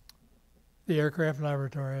aircraft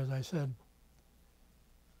laboratory, as I said.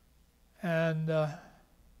 And the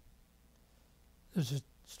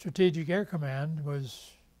Strategic Air Command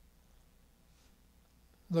was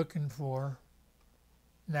looking for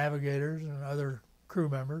navigators and other crew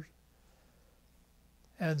members.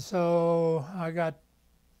 And so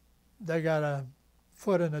they got a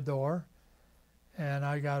foot in the door, and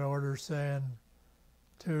I got orders saying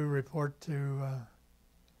to report to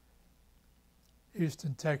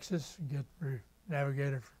Houston, Texas, and get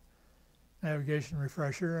navigation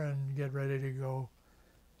refresher and get ready to go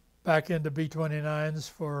back into B-29s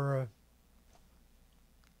for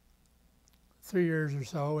 3 years or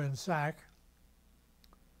so in SAC.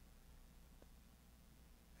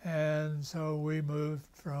 And so we moved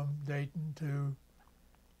from Dayton to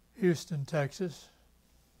Houston, Texas,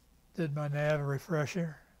 did my nav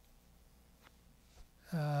refresher,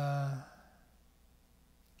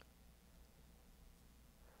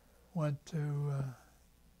 went to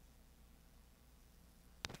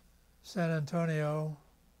San Antonio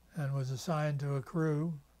and was assigned to a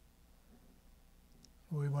crew.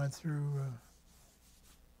 We went through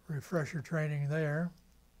refresher training there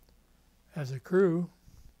as a crew,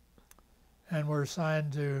 and were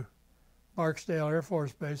assigned to Barksdale Air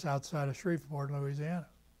Force Base outside of Shreveport, Louisiana.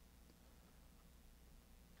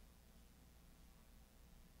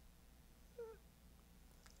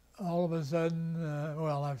 all of a sudden,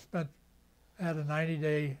 well, had a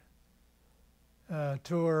 90-day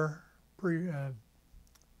tour,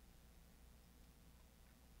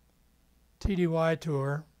 TDY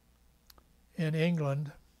tour in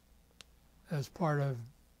England as part of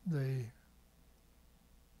the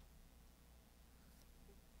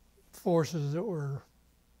forces that were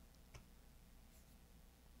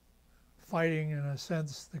fighting, in a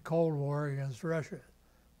sense, the Cold War against Russia.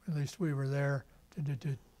 At least we were there to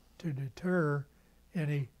deter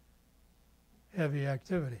any heavy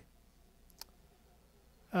activity.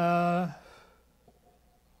 My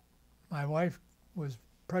wife was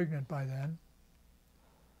pregnant by then.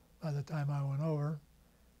 By the time I went over,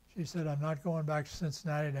 she said, "I'm not going back to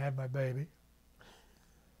Cincinnati to have my baby."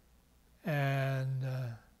 And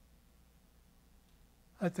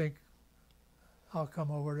I think I'll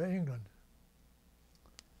come over to England.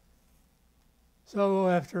 So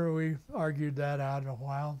after we argued that out a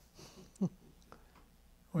while,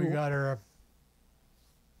 we got her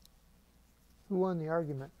Who won the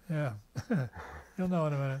argument? yeah, you'll know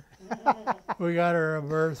in a minute. We got her a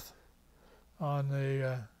berth on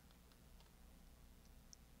the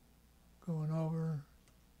going over.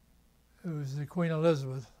 It was the Queen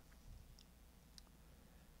Elizabeth,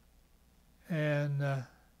 and the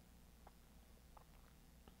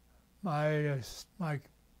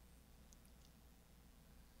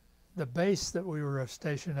base that we were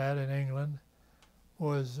stationed at in England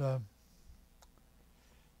was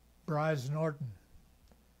Brize Norton,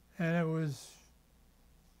 and it was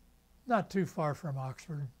not too far from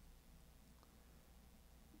Oxford.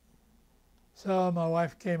 So my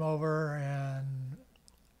wife came over, and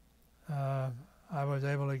I was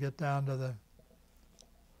able to get down to the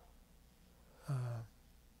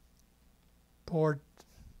port,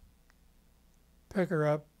 pick her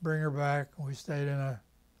up, bring her back. We stayed in a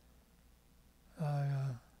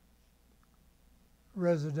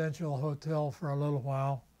residential hotel for a little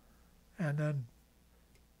while, and then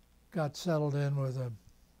got settled in with a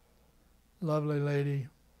lovely lady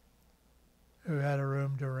who had a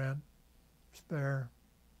room to rent, spare,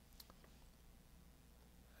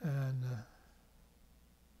 and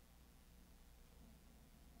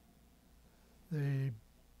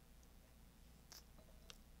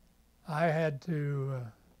I had to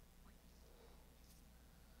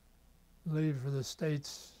leave for the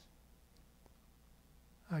States,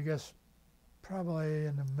 I guess probably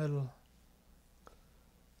in the middle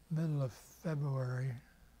of February,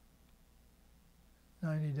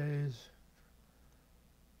 90 days.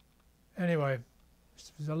 Anyway,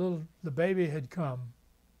 it was the baby had come,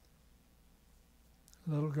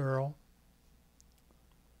 a little girl,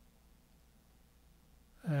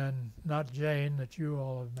 and not Jane that you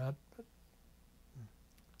all have met, but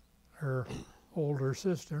her older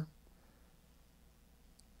sister.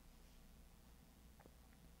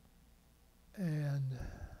 And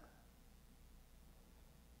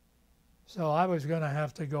so I was going to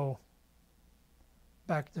have to go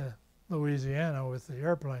back to Louisiana with the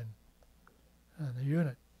airplane and the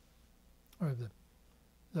unit, or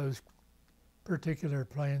those particular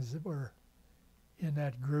planes that were in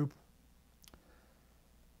that group.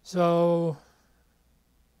 So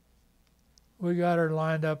we got her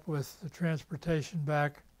lined up with the transportation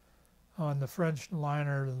back on the French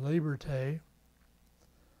liner Liberté,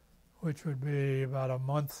 which would be about a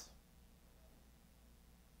month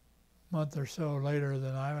or so later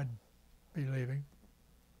than I would be leaving.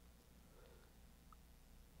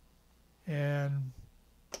 And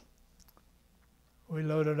we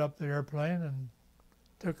loaded up the airplane and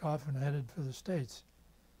took off and headed for the States.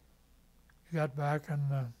 Got back,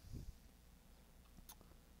 and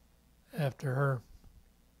after her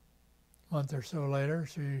month or so later,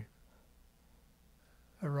 she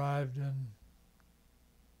arrived in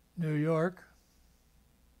New York.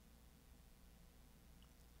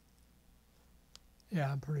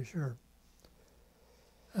 Yeah, I'm pretty sure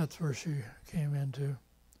that's where she came into.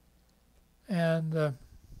 And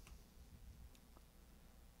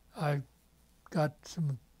I got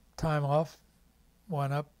some time off,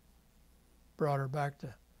 went up, brought her back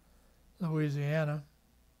to Louisiana,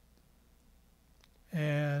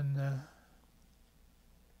 and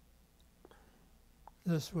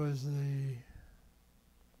this was the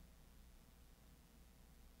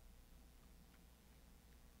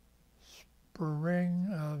spring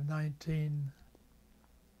of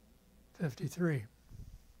 1953.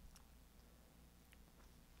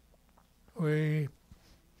 We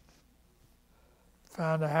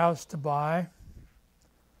found a house to buy,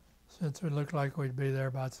 since it looked like we'd be there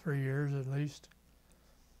about 3 years at least,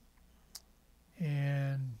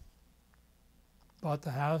 and bought the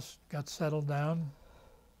house, got settled down,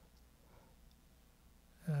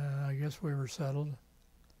 I guess we were settled.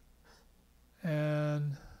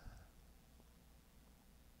 And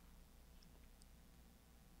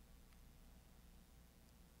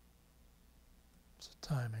it's the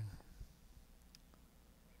timing.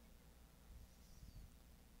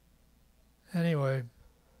 Anyway,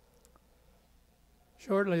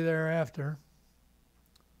 shortly thereafter,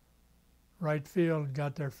 right field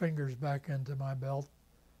got their fingers back into my belt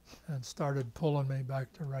and started pulling me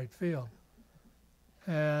back to right field.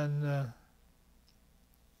 And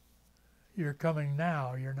you're coming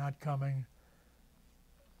now, you're not coming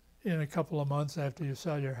in a couple of months after you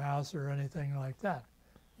sell your house or anything like that.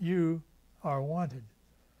 You are wanted.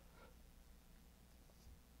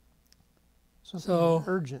 Something So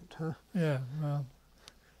urgent, huh? yeah, well,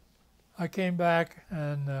 I came back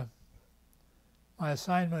and my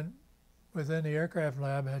assignment within the aircraft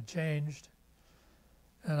lab had changed,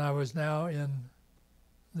 and I was now in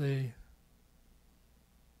the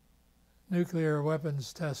nuclear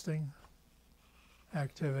weapons testing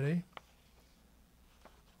activity,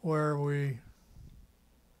 where we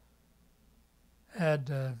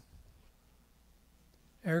had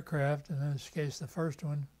aircraft, in this case the first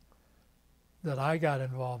one that I got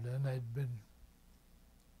involved in. They'd been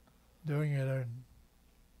doing it in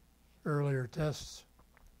earlier tests.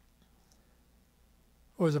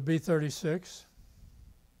 It was a B-36.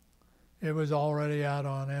 It was already out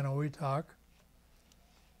on Enowetok.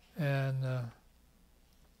 And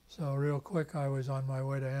so real quick I was on my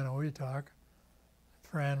way to Enowetok.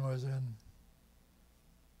 Fran was in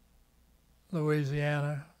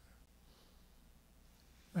Louisiana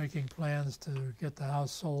making plans to get the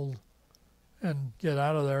house sold and get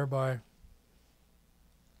out of there by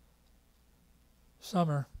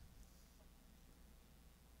summer.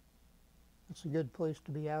 It's a good place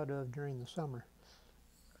to be out of during the summer.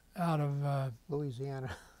 Out of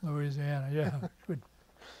Louisiana. Louisiana, yeah. Good.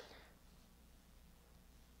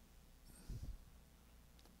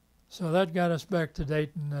 So that got us back to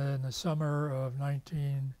Dayton in the summer of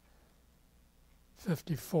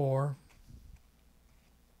 1954.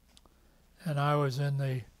 And I was in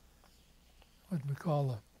the, what we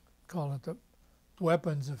call it the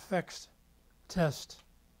weapons effects test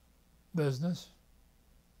business,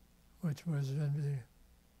 which was in the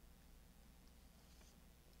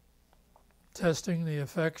testing the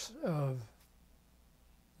effects of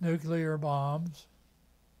nuclear bombs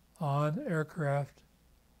on aircraft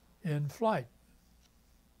in flight.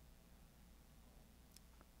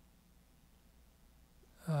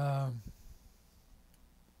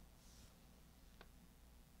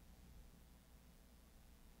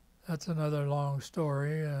 That's another long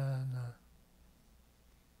story, and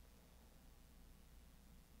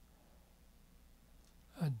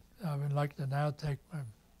I would like to now take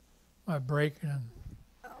my break, and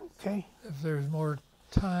Okay. if there's more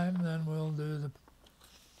time, then we'll do the.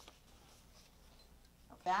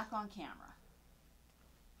 Back on camera.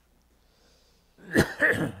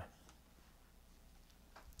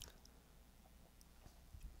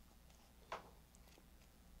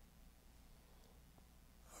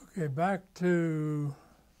 Okay, back to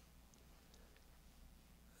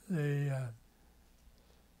the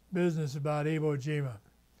business about Iwo Jima.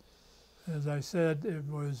 As I said, it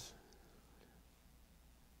was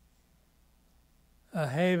a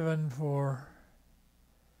haven for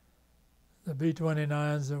the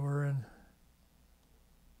B-29s that were in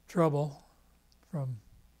trouble from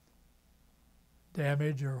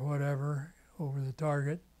damage or whatever over the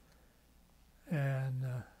target, and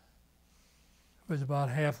it was about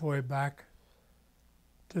halfway back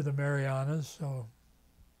to the Marianas, so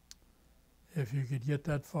if you could get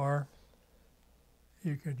that far,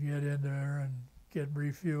 you could get in there and get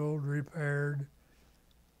refueled, repaired,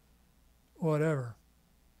 whatever.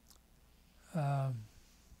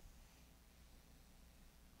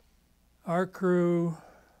 Our crew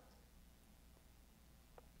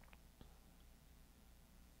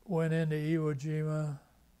went into Iwo Jima,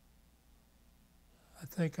 I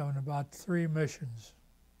think, on about 3 missions.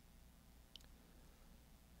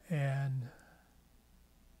 And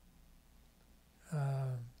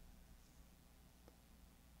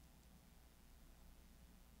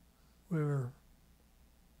we were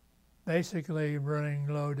basically running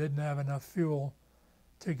low, didn't have enough fuel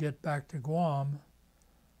to get back to Guam,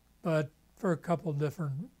 but for a couple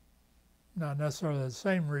different, not necessarily the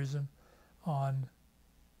same reason, on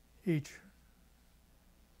each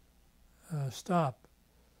stop.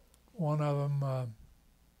 One of them,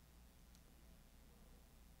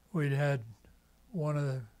 we'd had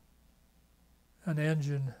an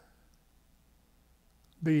engine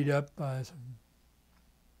beat up by some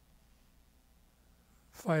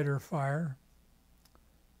fighter fire,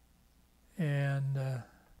 And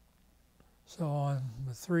so on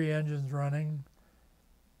the 3 engines running,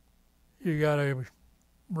 you got to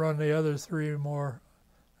run the other 3 at more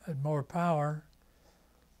power,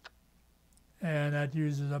 and that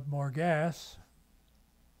uses up more gas.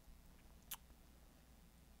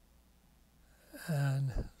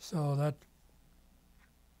 And so that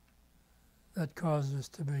caused us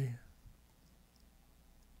to be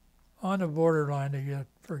on the borderline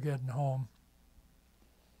for getting home.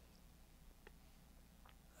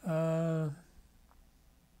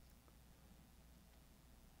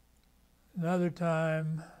 Another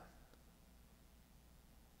time,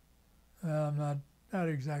 I'm not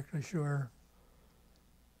exactly sure,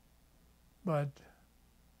 but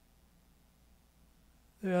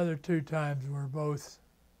the other 2 times were both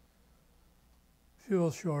fuel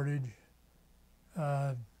shortage,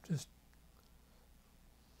 just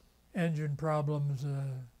engine problems,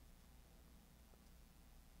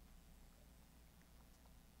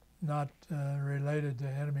 not related to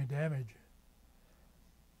enemy damage.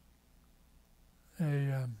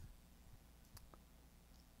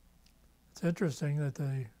 It's interesting that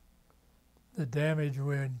the damage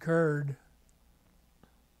we incurred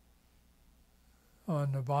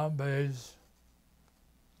on the bomb bays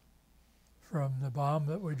from the bomb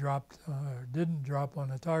that we dropped, didn't drop on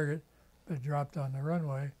the target, but dropped on the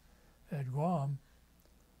runway at Guam.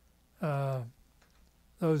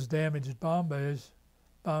 Those damaged bomb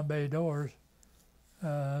bay doors,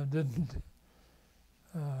 didn't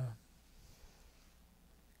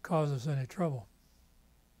cause us any trouble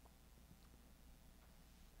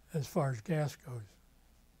as far as gas goes.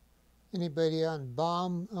 Anybody on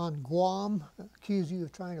Guam accuse you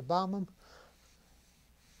of trying to bomb them?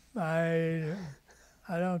 I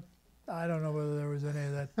don't know whether there was any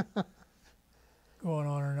of that going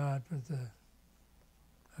on or not, but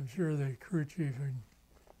I'm sure the crew chief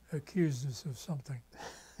accused us of something,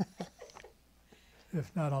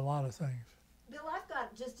 if not a lot of things. Bill, I've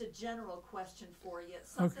got just a general question for you.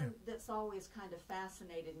 It's something that's always kind of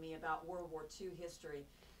fascinated me about World War II history.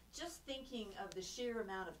 Just thinking of the sheer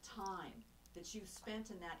amount of time that you've spent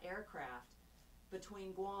in that aircraft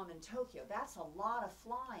between Guam and Tokyo, that's a lot of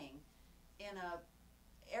flying in a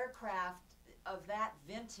aircraft of that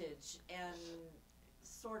vintage and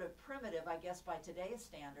sort of primitive, I guess, by today's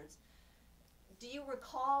standards. Do you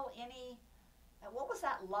recall any, what was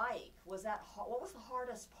that like? What was the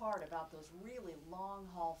hardest part about those really long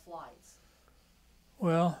haul flights?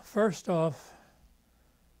 Well, first off,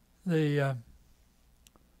 the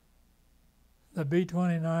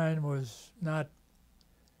B-29 was not,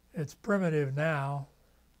 it's primitive now,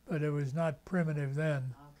 but it was not primitive then.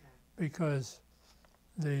 Okay. Because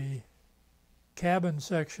the cabin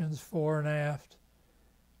sections fore and aft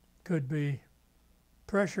could be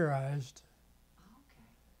pressurized.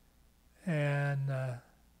 Okay. And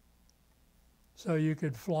so you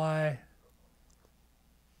could fly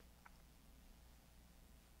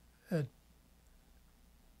at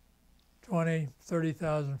 20,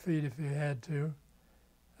 30,000 feet if you had to.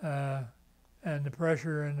 And the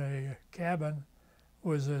pressure in the cabin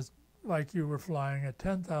was like you were flying at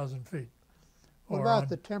 10,000 feet. What about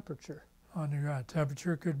the temperature? On the ground,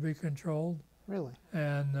 temperature could be controlled. Really?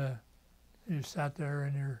 And you sat there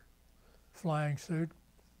in your flying suit.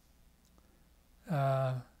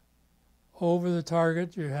 Over the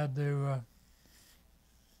target, you had to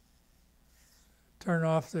turn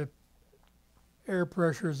off the air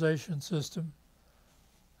pressurization system,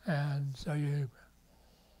 and so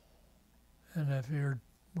if you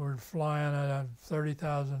were flying at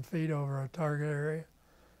 30,000 feet over a target area,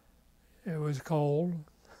 it was cold,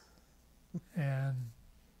 and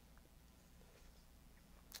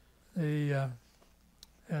you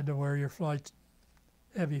had to wear your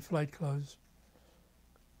heavy flight clothes.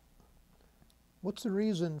 What's the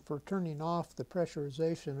reason for turning off the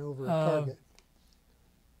pressurization over a target?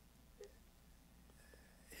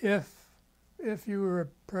 If you were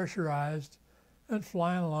pressurized and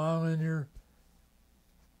flying along in your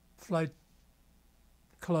flight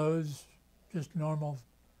clothes, just normal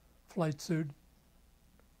flight suit,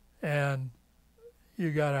 and you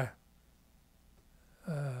got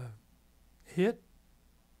a hit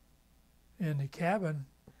in the cabin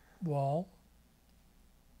wall,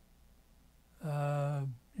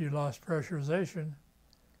 you lost pressurization,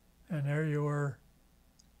 and there you were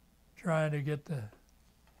trying to get the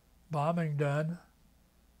bombing done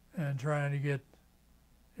and trying to get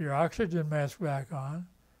your oxygen mask back on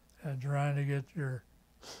and trying to get your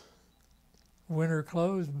winter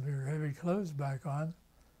clothes, your heavy clothes back on.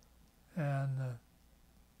 And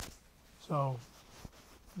so...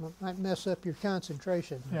 Might mess up your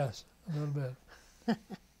concentration. Yes, a little bit.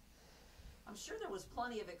 I'm sure there was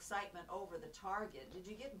plenty of excitement over the target. Did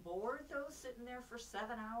you get bored, though, sitting there for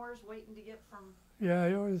 7 hours waiting to get from... Yeah,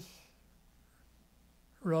 it was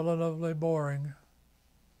relatively boring.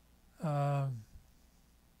 I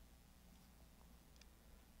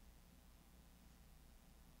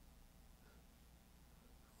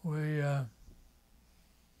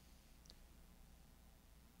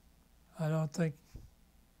don't think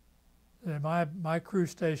my crew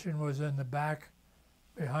station was in the back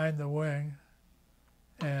behind the wing,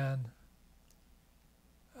 and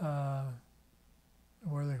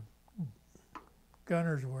where the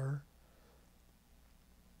gunners were,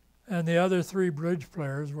 and the other 3 bridge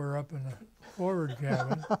players were up in the forward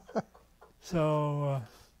cabin. So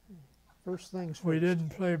First things first. we didn't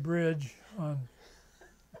play bridge on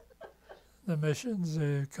the missions,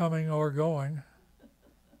 coming or going.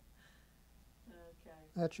 Okay.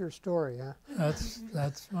 That's your story, huh?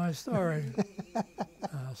 That's my story.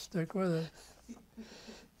 I'll stick with it.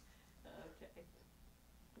 Okay.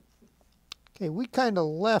 Okay, we kind of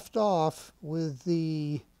left off with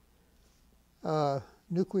the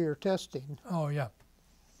nuclear testing. Oh, yeah.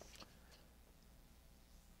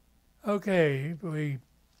 Okay,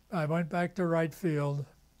 I went back to right field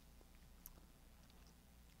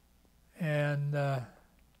and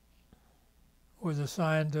was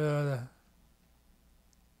assigned to the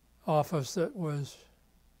office that was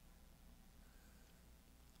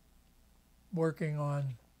working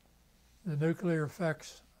on the nuclear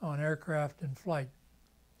effects on aircraft in flight.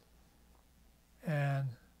 And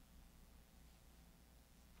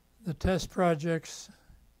the test projects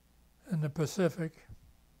in the Pacific,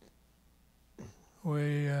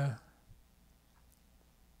 we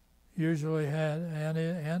usually had, and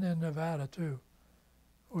in Nevada too,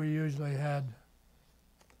 we usually had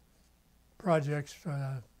projects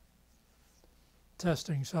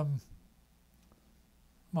testing some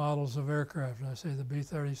models of aircraft. I say the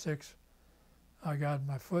B-36, I got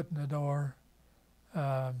my foot in the door.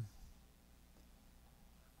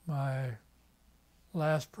 My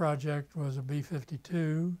last project was a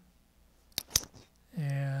B-52,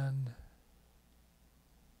 and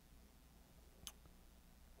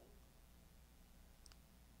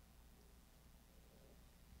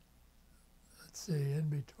let's see, in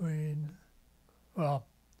between, well,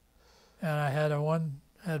 and I had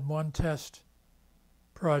one test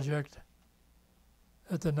project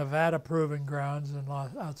at the Nevada Proving Grounds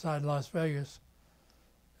outside Las Vegas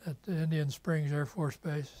at the Indian Springs Air Force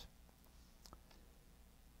Base.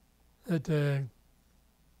 It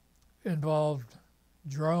involved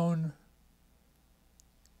drone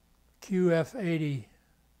QF-80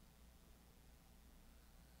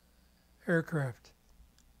 aircraft.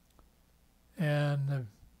 And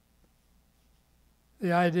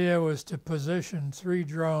the idea was to position 3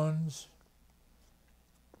 drones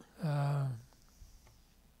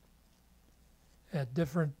at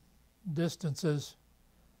different distances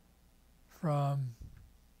from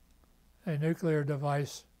a nuclear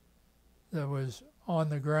device that was on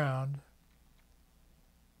the ground,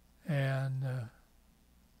 and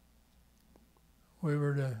we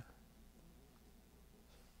were to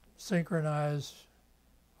synchronize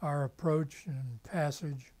our approach and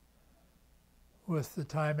passage with the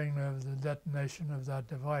timing of the detonation of that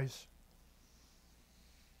device.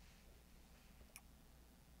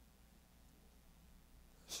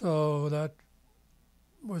 So that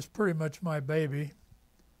was pretty much my baby.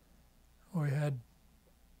 We had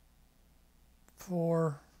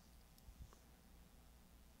 4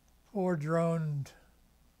 droned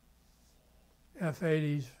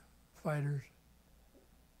F-80s fighters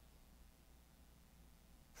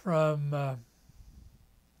from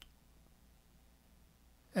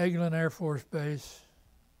Eglin Air Force Base.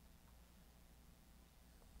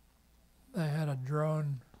 They had a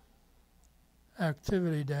drone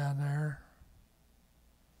activity down there.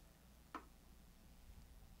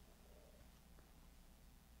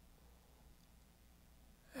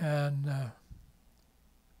 And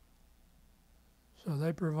so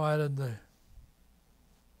they provided the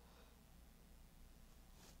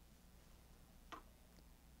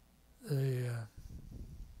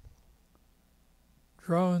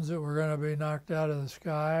drones that were going to be knocked out of the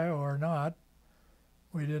sky or not.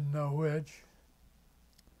 We didn't know which.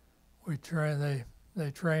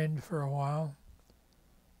 They trained for a while.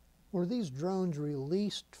 Were these drones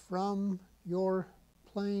released from your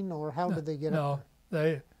plane, or how did they get up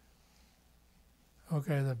there?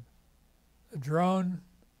 The drone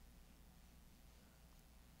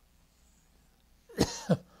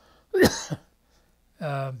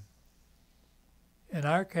in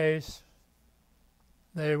our case,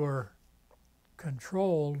 they were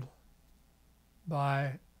controlled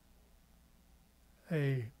by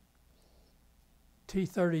a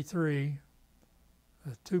T-33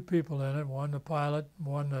 with 2 people in it, one the pilot,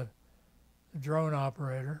 one the drone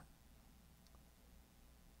operator,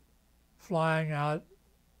 flying out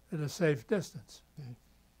at a safe distance.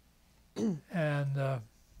 And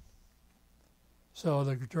so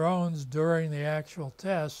the drones during the actual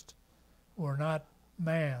test were not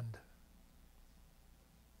manned.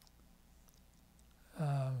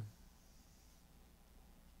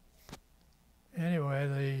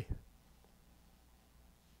 Anyway,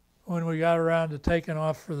 when we got around to taking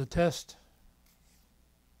off for the test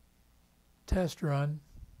run,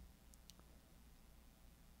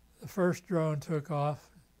 the first drone took off,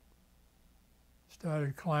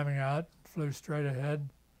 started climbing out, flew straight ahead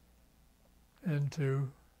into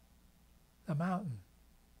the mountain,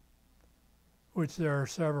 which there are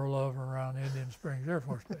several of around Indian Springs Air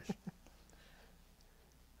Force Base.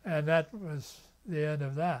 And that was the end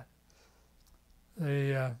of that.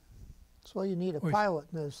 That's why you need a pilot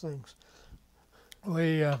in those things.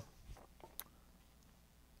 We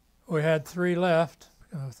had 3 left,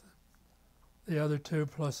 the other 2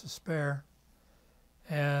 plus a spare,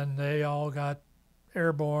 and they all got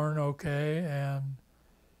airborne okay, and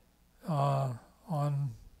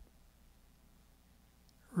on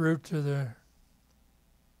route to the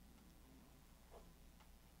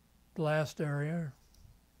blast area.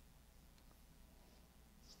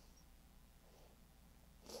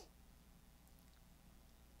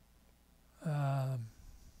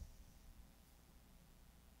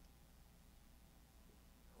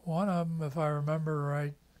 One of them, if I remember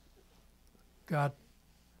right, got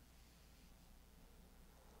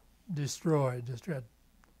destroyed, just got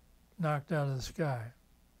knocked out of the sky.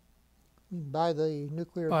 By the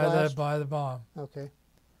nuclear blast? By the bomb. Okay.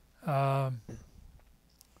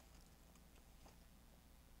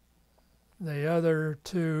 The other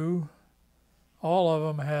 2, all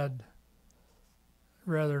of them had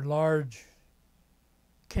rather large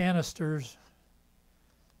canisters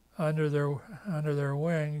under their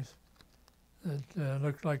wings that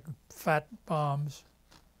looked like fat bombs.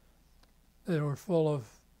 They were full of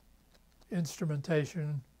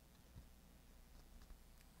instrumentation.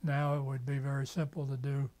 Now it would be very simple to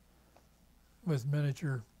do with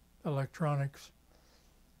miniature electronics.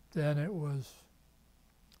 Then it was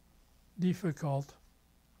difficult.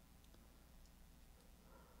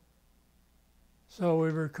 So we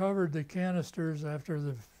recovered the canisters after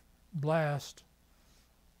the blast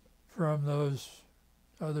from those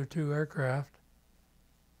other 2 aircraft.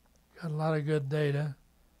 Got a lot of good data.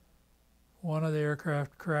 One of the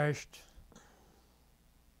aircraft crashed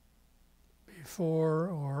before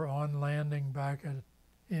or on landing back at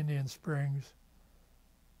Indian Springs.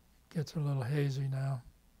 Gets a little hazy now.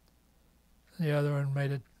 The other one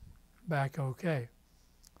made it back okay.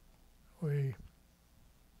 We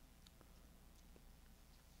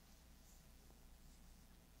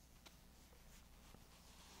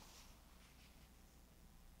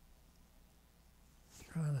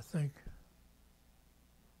trying to think.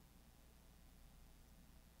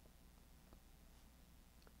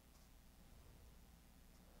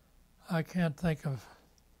 I can't think of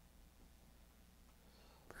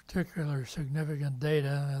particular significant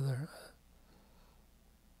data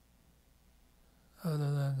other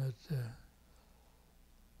than that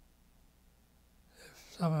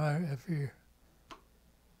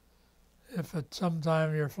if at some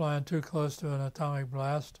time you're flying too close to an atomic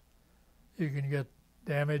blast, you can get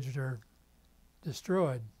damaged or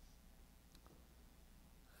destroyed.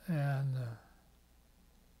 And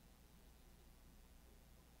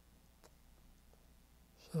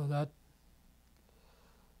so that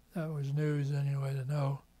was news anyway to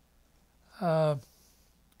know.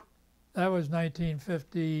 That was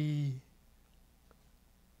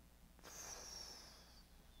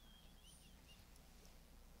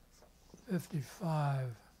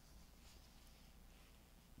 1955.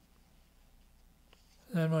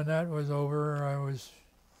 Then when that was over, I was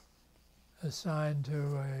assigned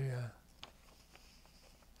to a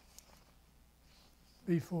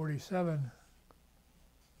B-47.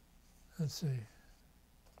 Let's see.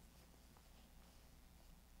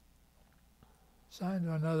 Assigned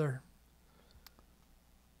to another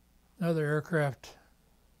aircraft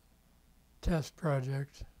test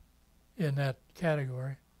project in that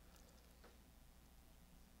category.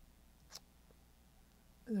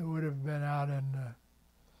 It would have been out in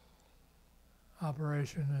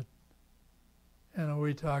operation at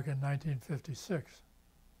Wetak in 1956.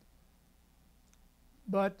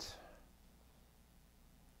 But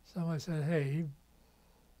somebody said, hey,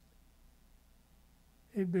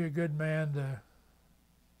 he'd be a good man to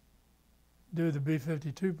do the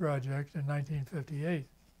B-52 project in 1958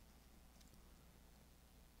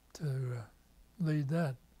 to lead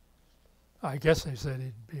that. I guess they said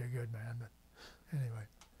he'd be a good man, but anyway,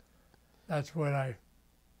 that's what I...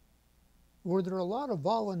 Were there a lot of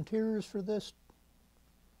volunteers for this?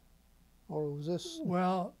 Or was this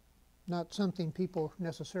Well, not something people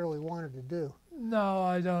necessarily wanted to do? no,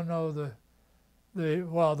 I don't know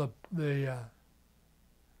the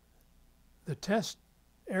test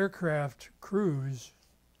aircraft crews,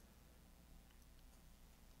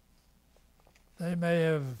 they may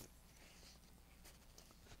have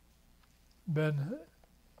been,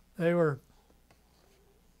 they were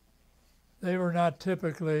not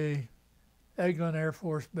typically Eglin Air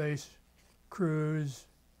Force Base crews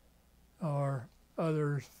or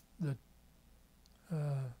others that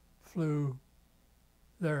flew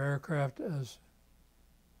their aircraft as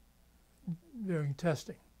doing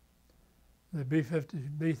testing. The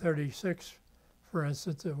B-36, for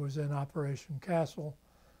instance, that was in Operation Castle,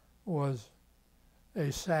 was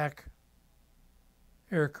a SAC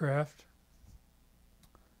aircraft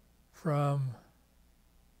from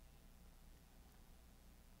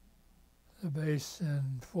the base in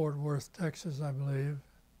Fort Worth, Texas, I believe.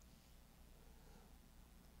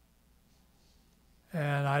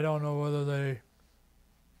 And I don't know whether they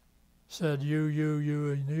said you,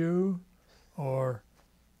 and you, or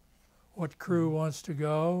what crew wants to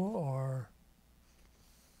go, or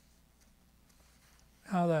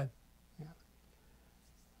how that...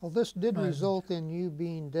 Well, this did result in you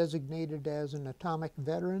being designated as an atomic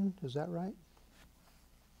veteran, is that right?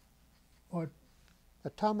 What?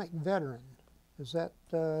 Atomic veteran. Is that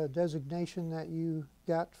designation that you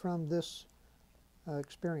got from this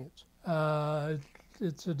experience?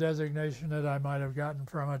 It's a designation that I might have gotten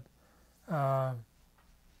from it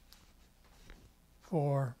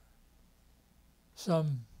for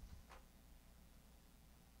some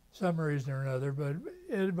reason or another, but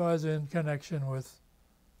it was in connection with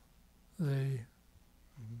the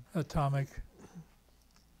atomic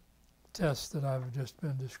test that I've just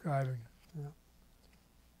been describing. Yeah.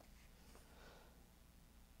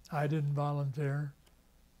 I didn't volunteer.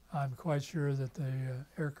 I'm quite sure that the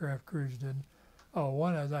aircraft crews didn't. Oh,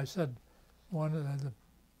 one, as I said, one of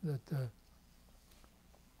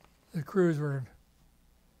the crews were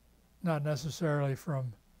not necessarily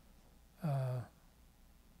from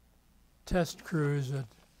test crews at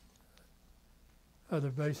other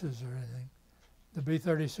bases or anything. The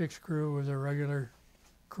B-36 crew was a regular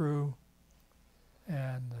crew,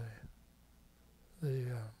 and the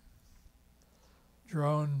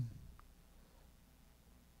drone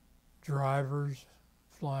drivers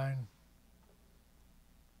flying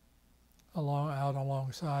out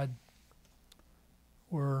alongside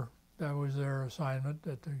that was their assignment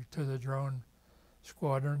to the drone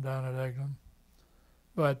squadron down at Eglin.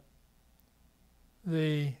 But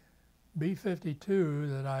the B-52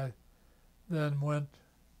 that I then went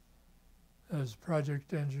as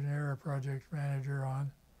project engineer or project manager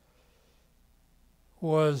on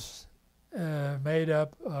was made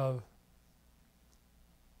up of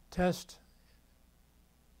test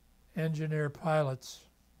engineer pilots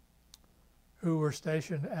who were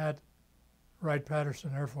stationed at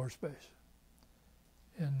Wright-Patterson Air Force Base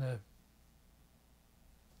in the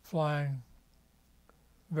flying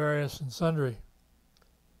various and sundry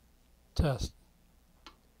tests.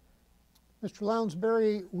 Mr.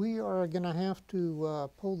 Lounsbery, we are going to have to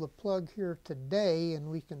pull the plug here today, and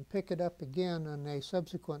we can pick it up again on a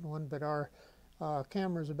subsequent one, but our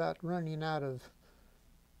camera's about running out of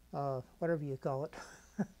whatever you call it,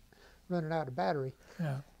 running out of battery.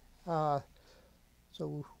 Yeah.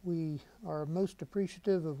 So we are most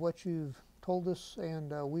appreciative of what you've told us, and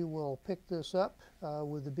we will pick this up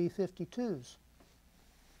with the B-52s.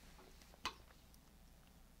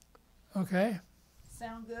 Okay.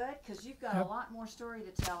 Sound good? Because you've got a lot more story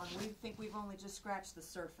to tell, and we think we've only just scratched the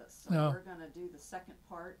surface. So we're going to do the second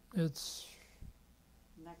part It's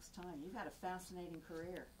next time. You've had a fascinating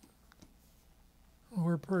career.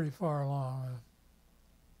 we're pretty far along.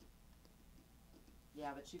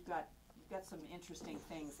 Yeah, but you've got some interesting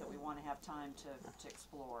things that we want to have time to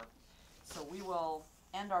explore. So we will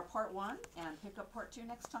end our part one and pick up part two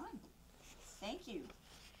next time. Thank you.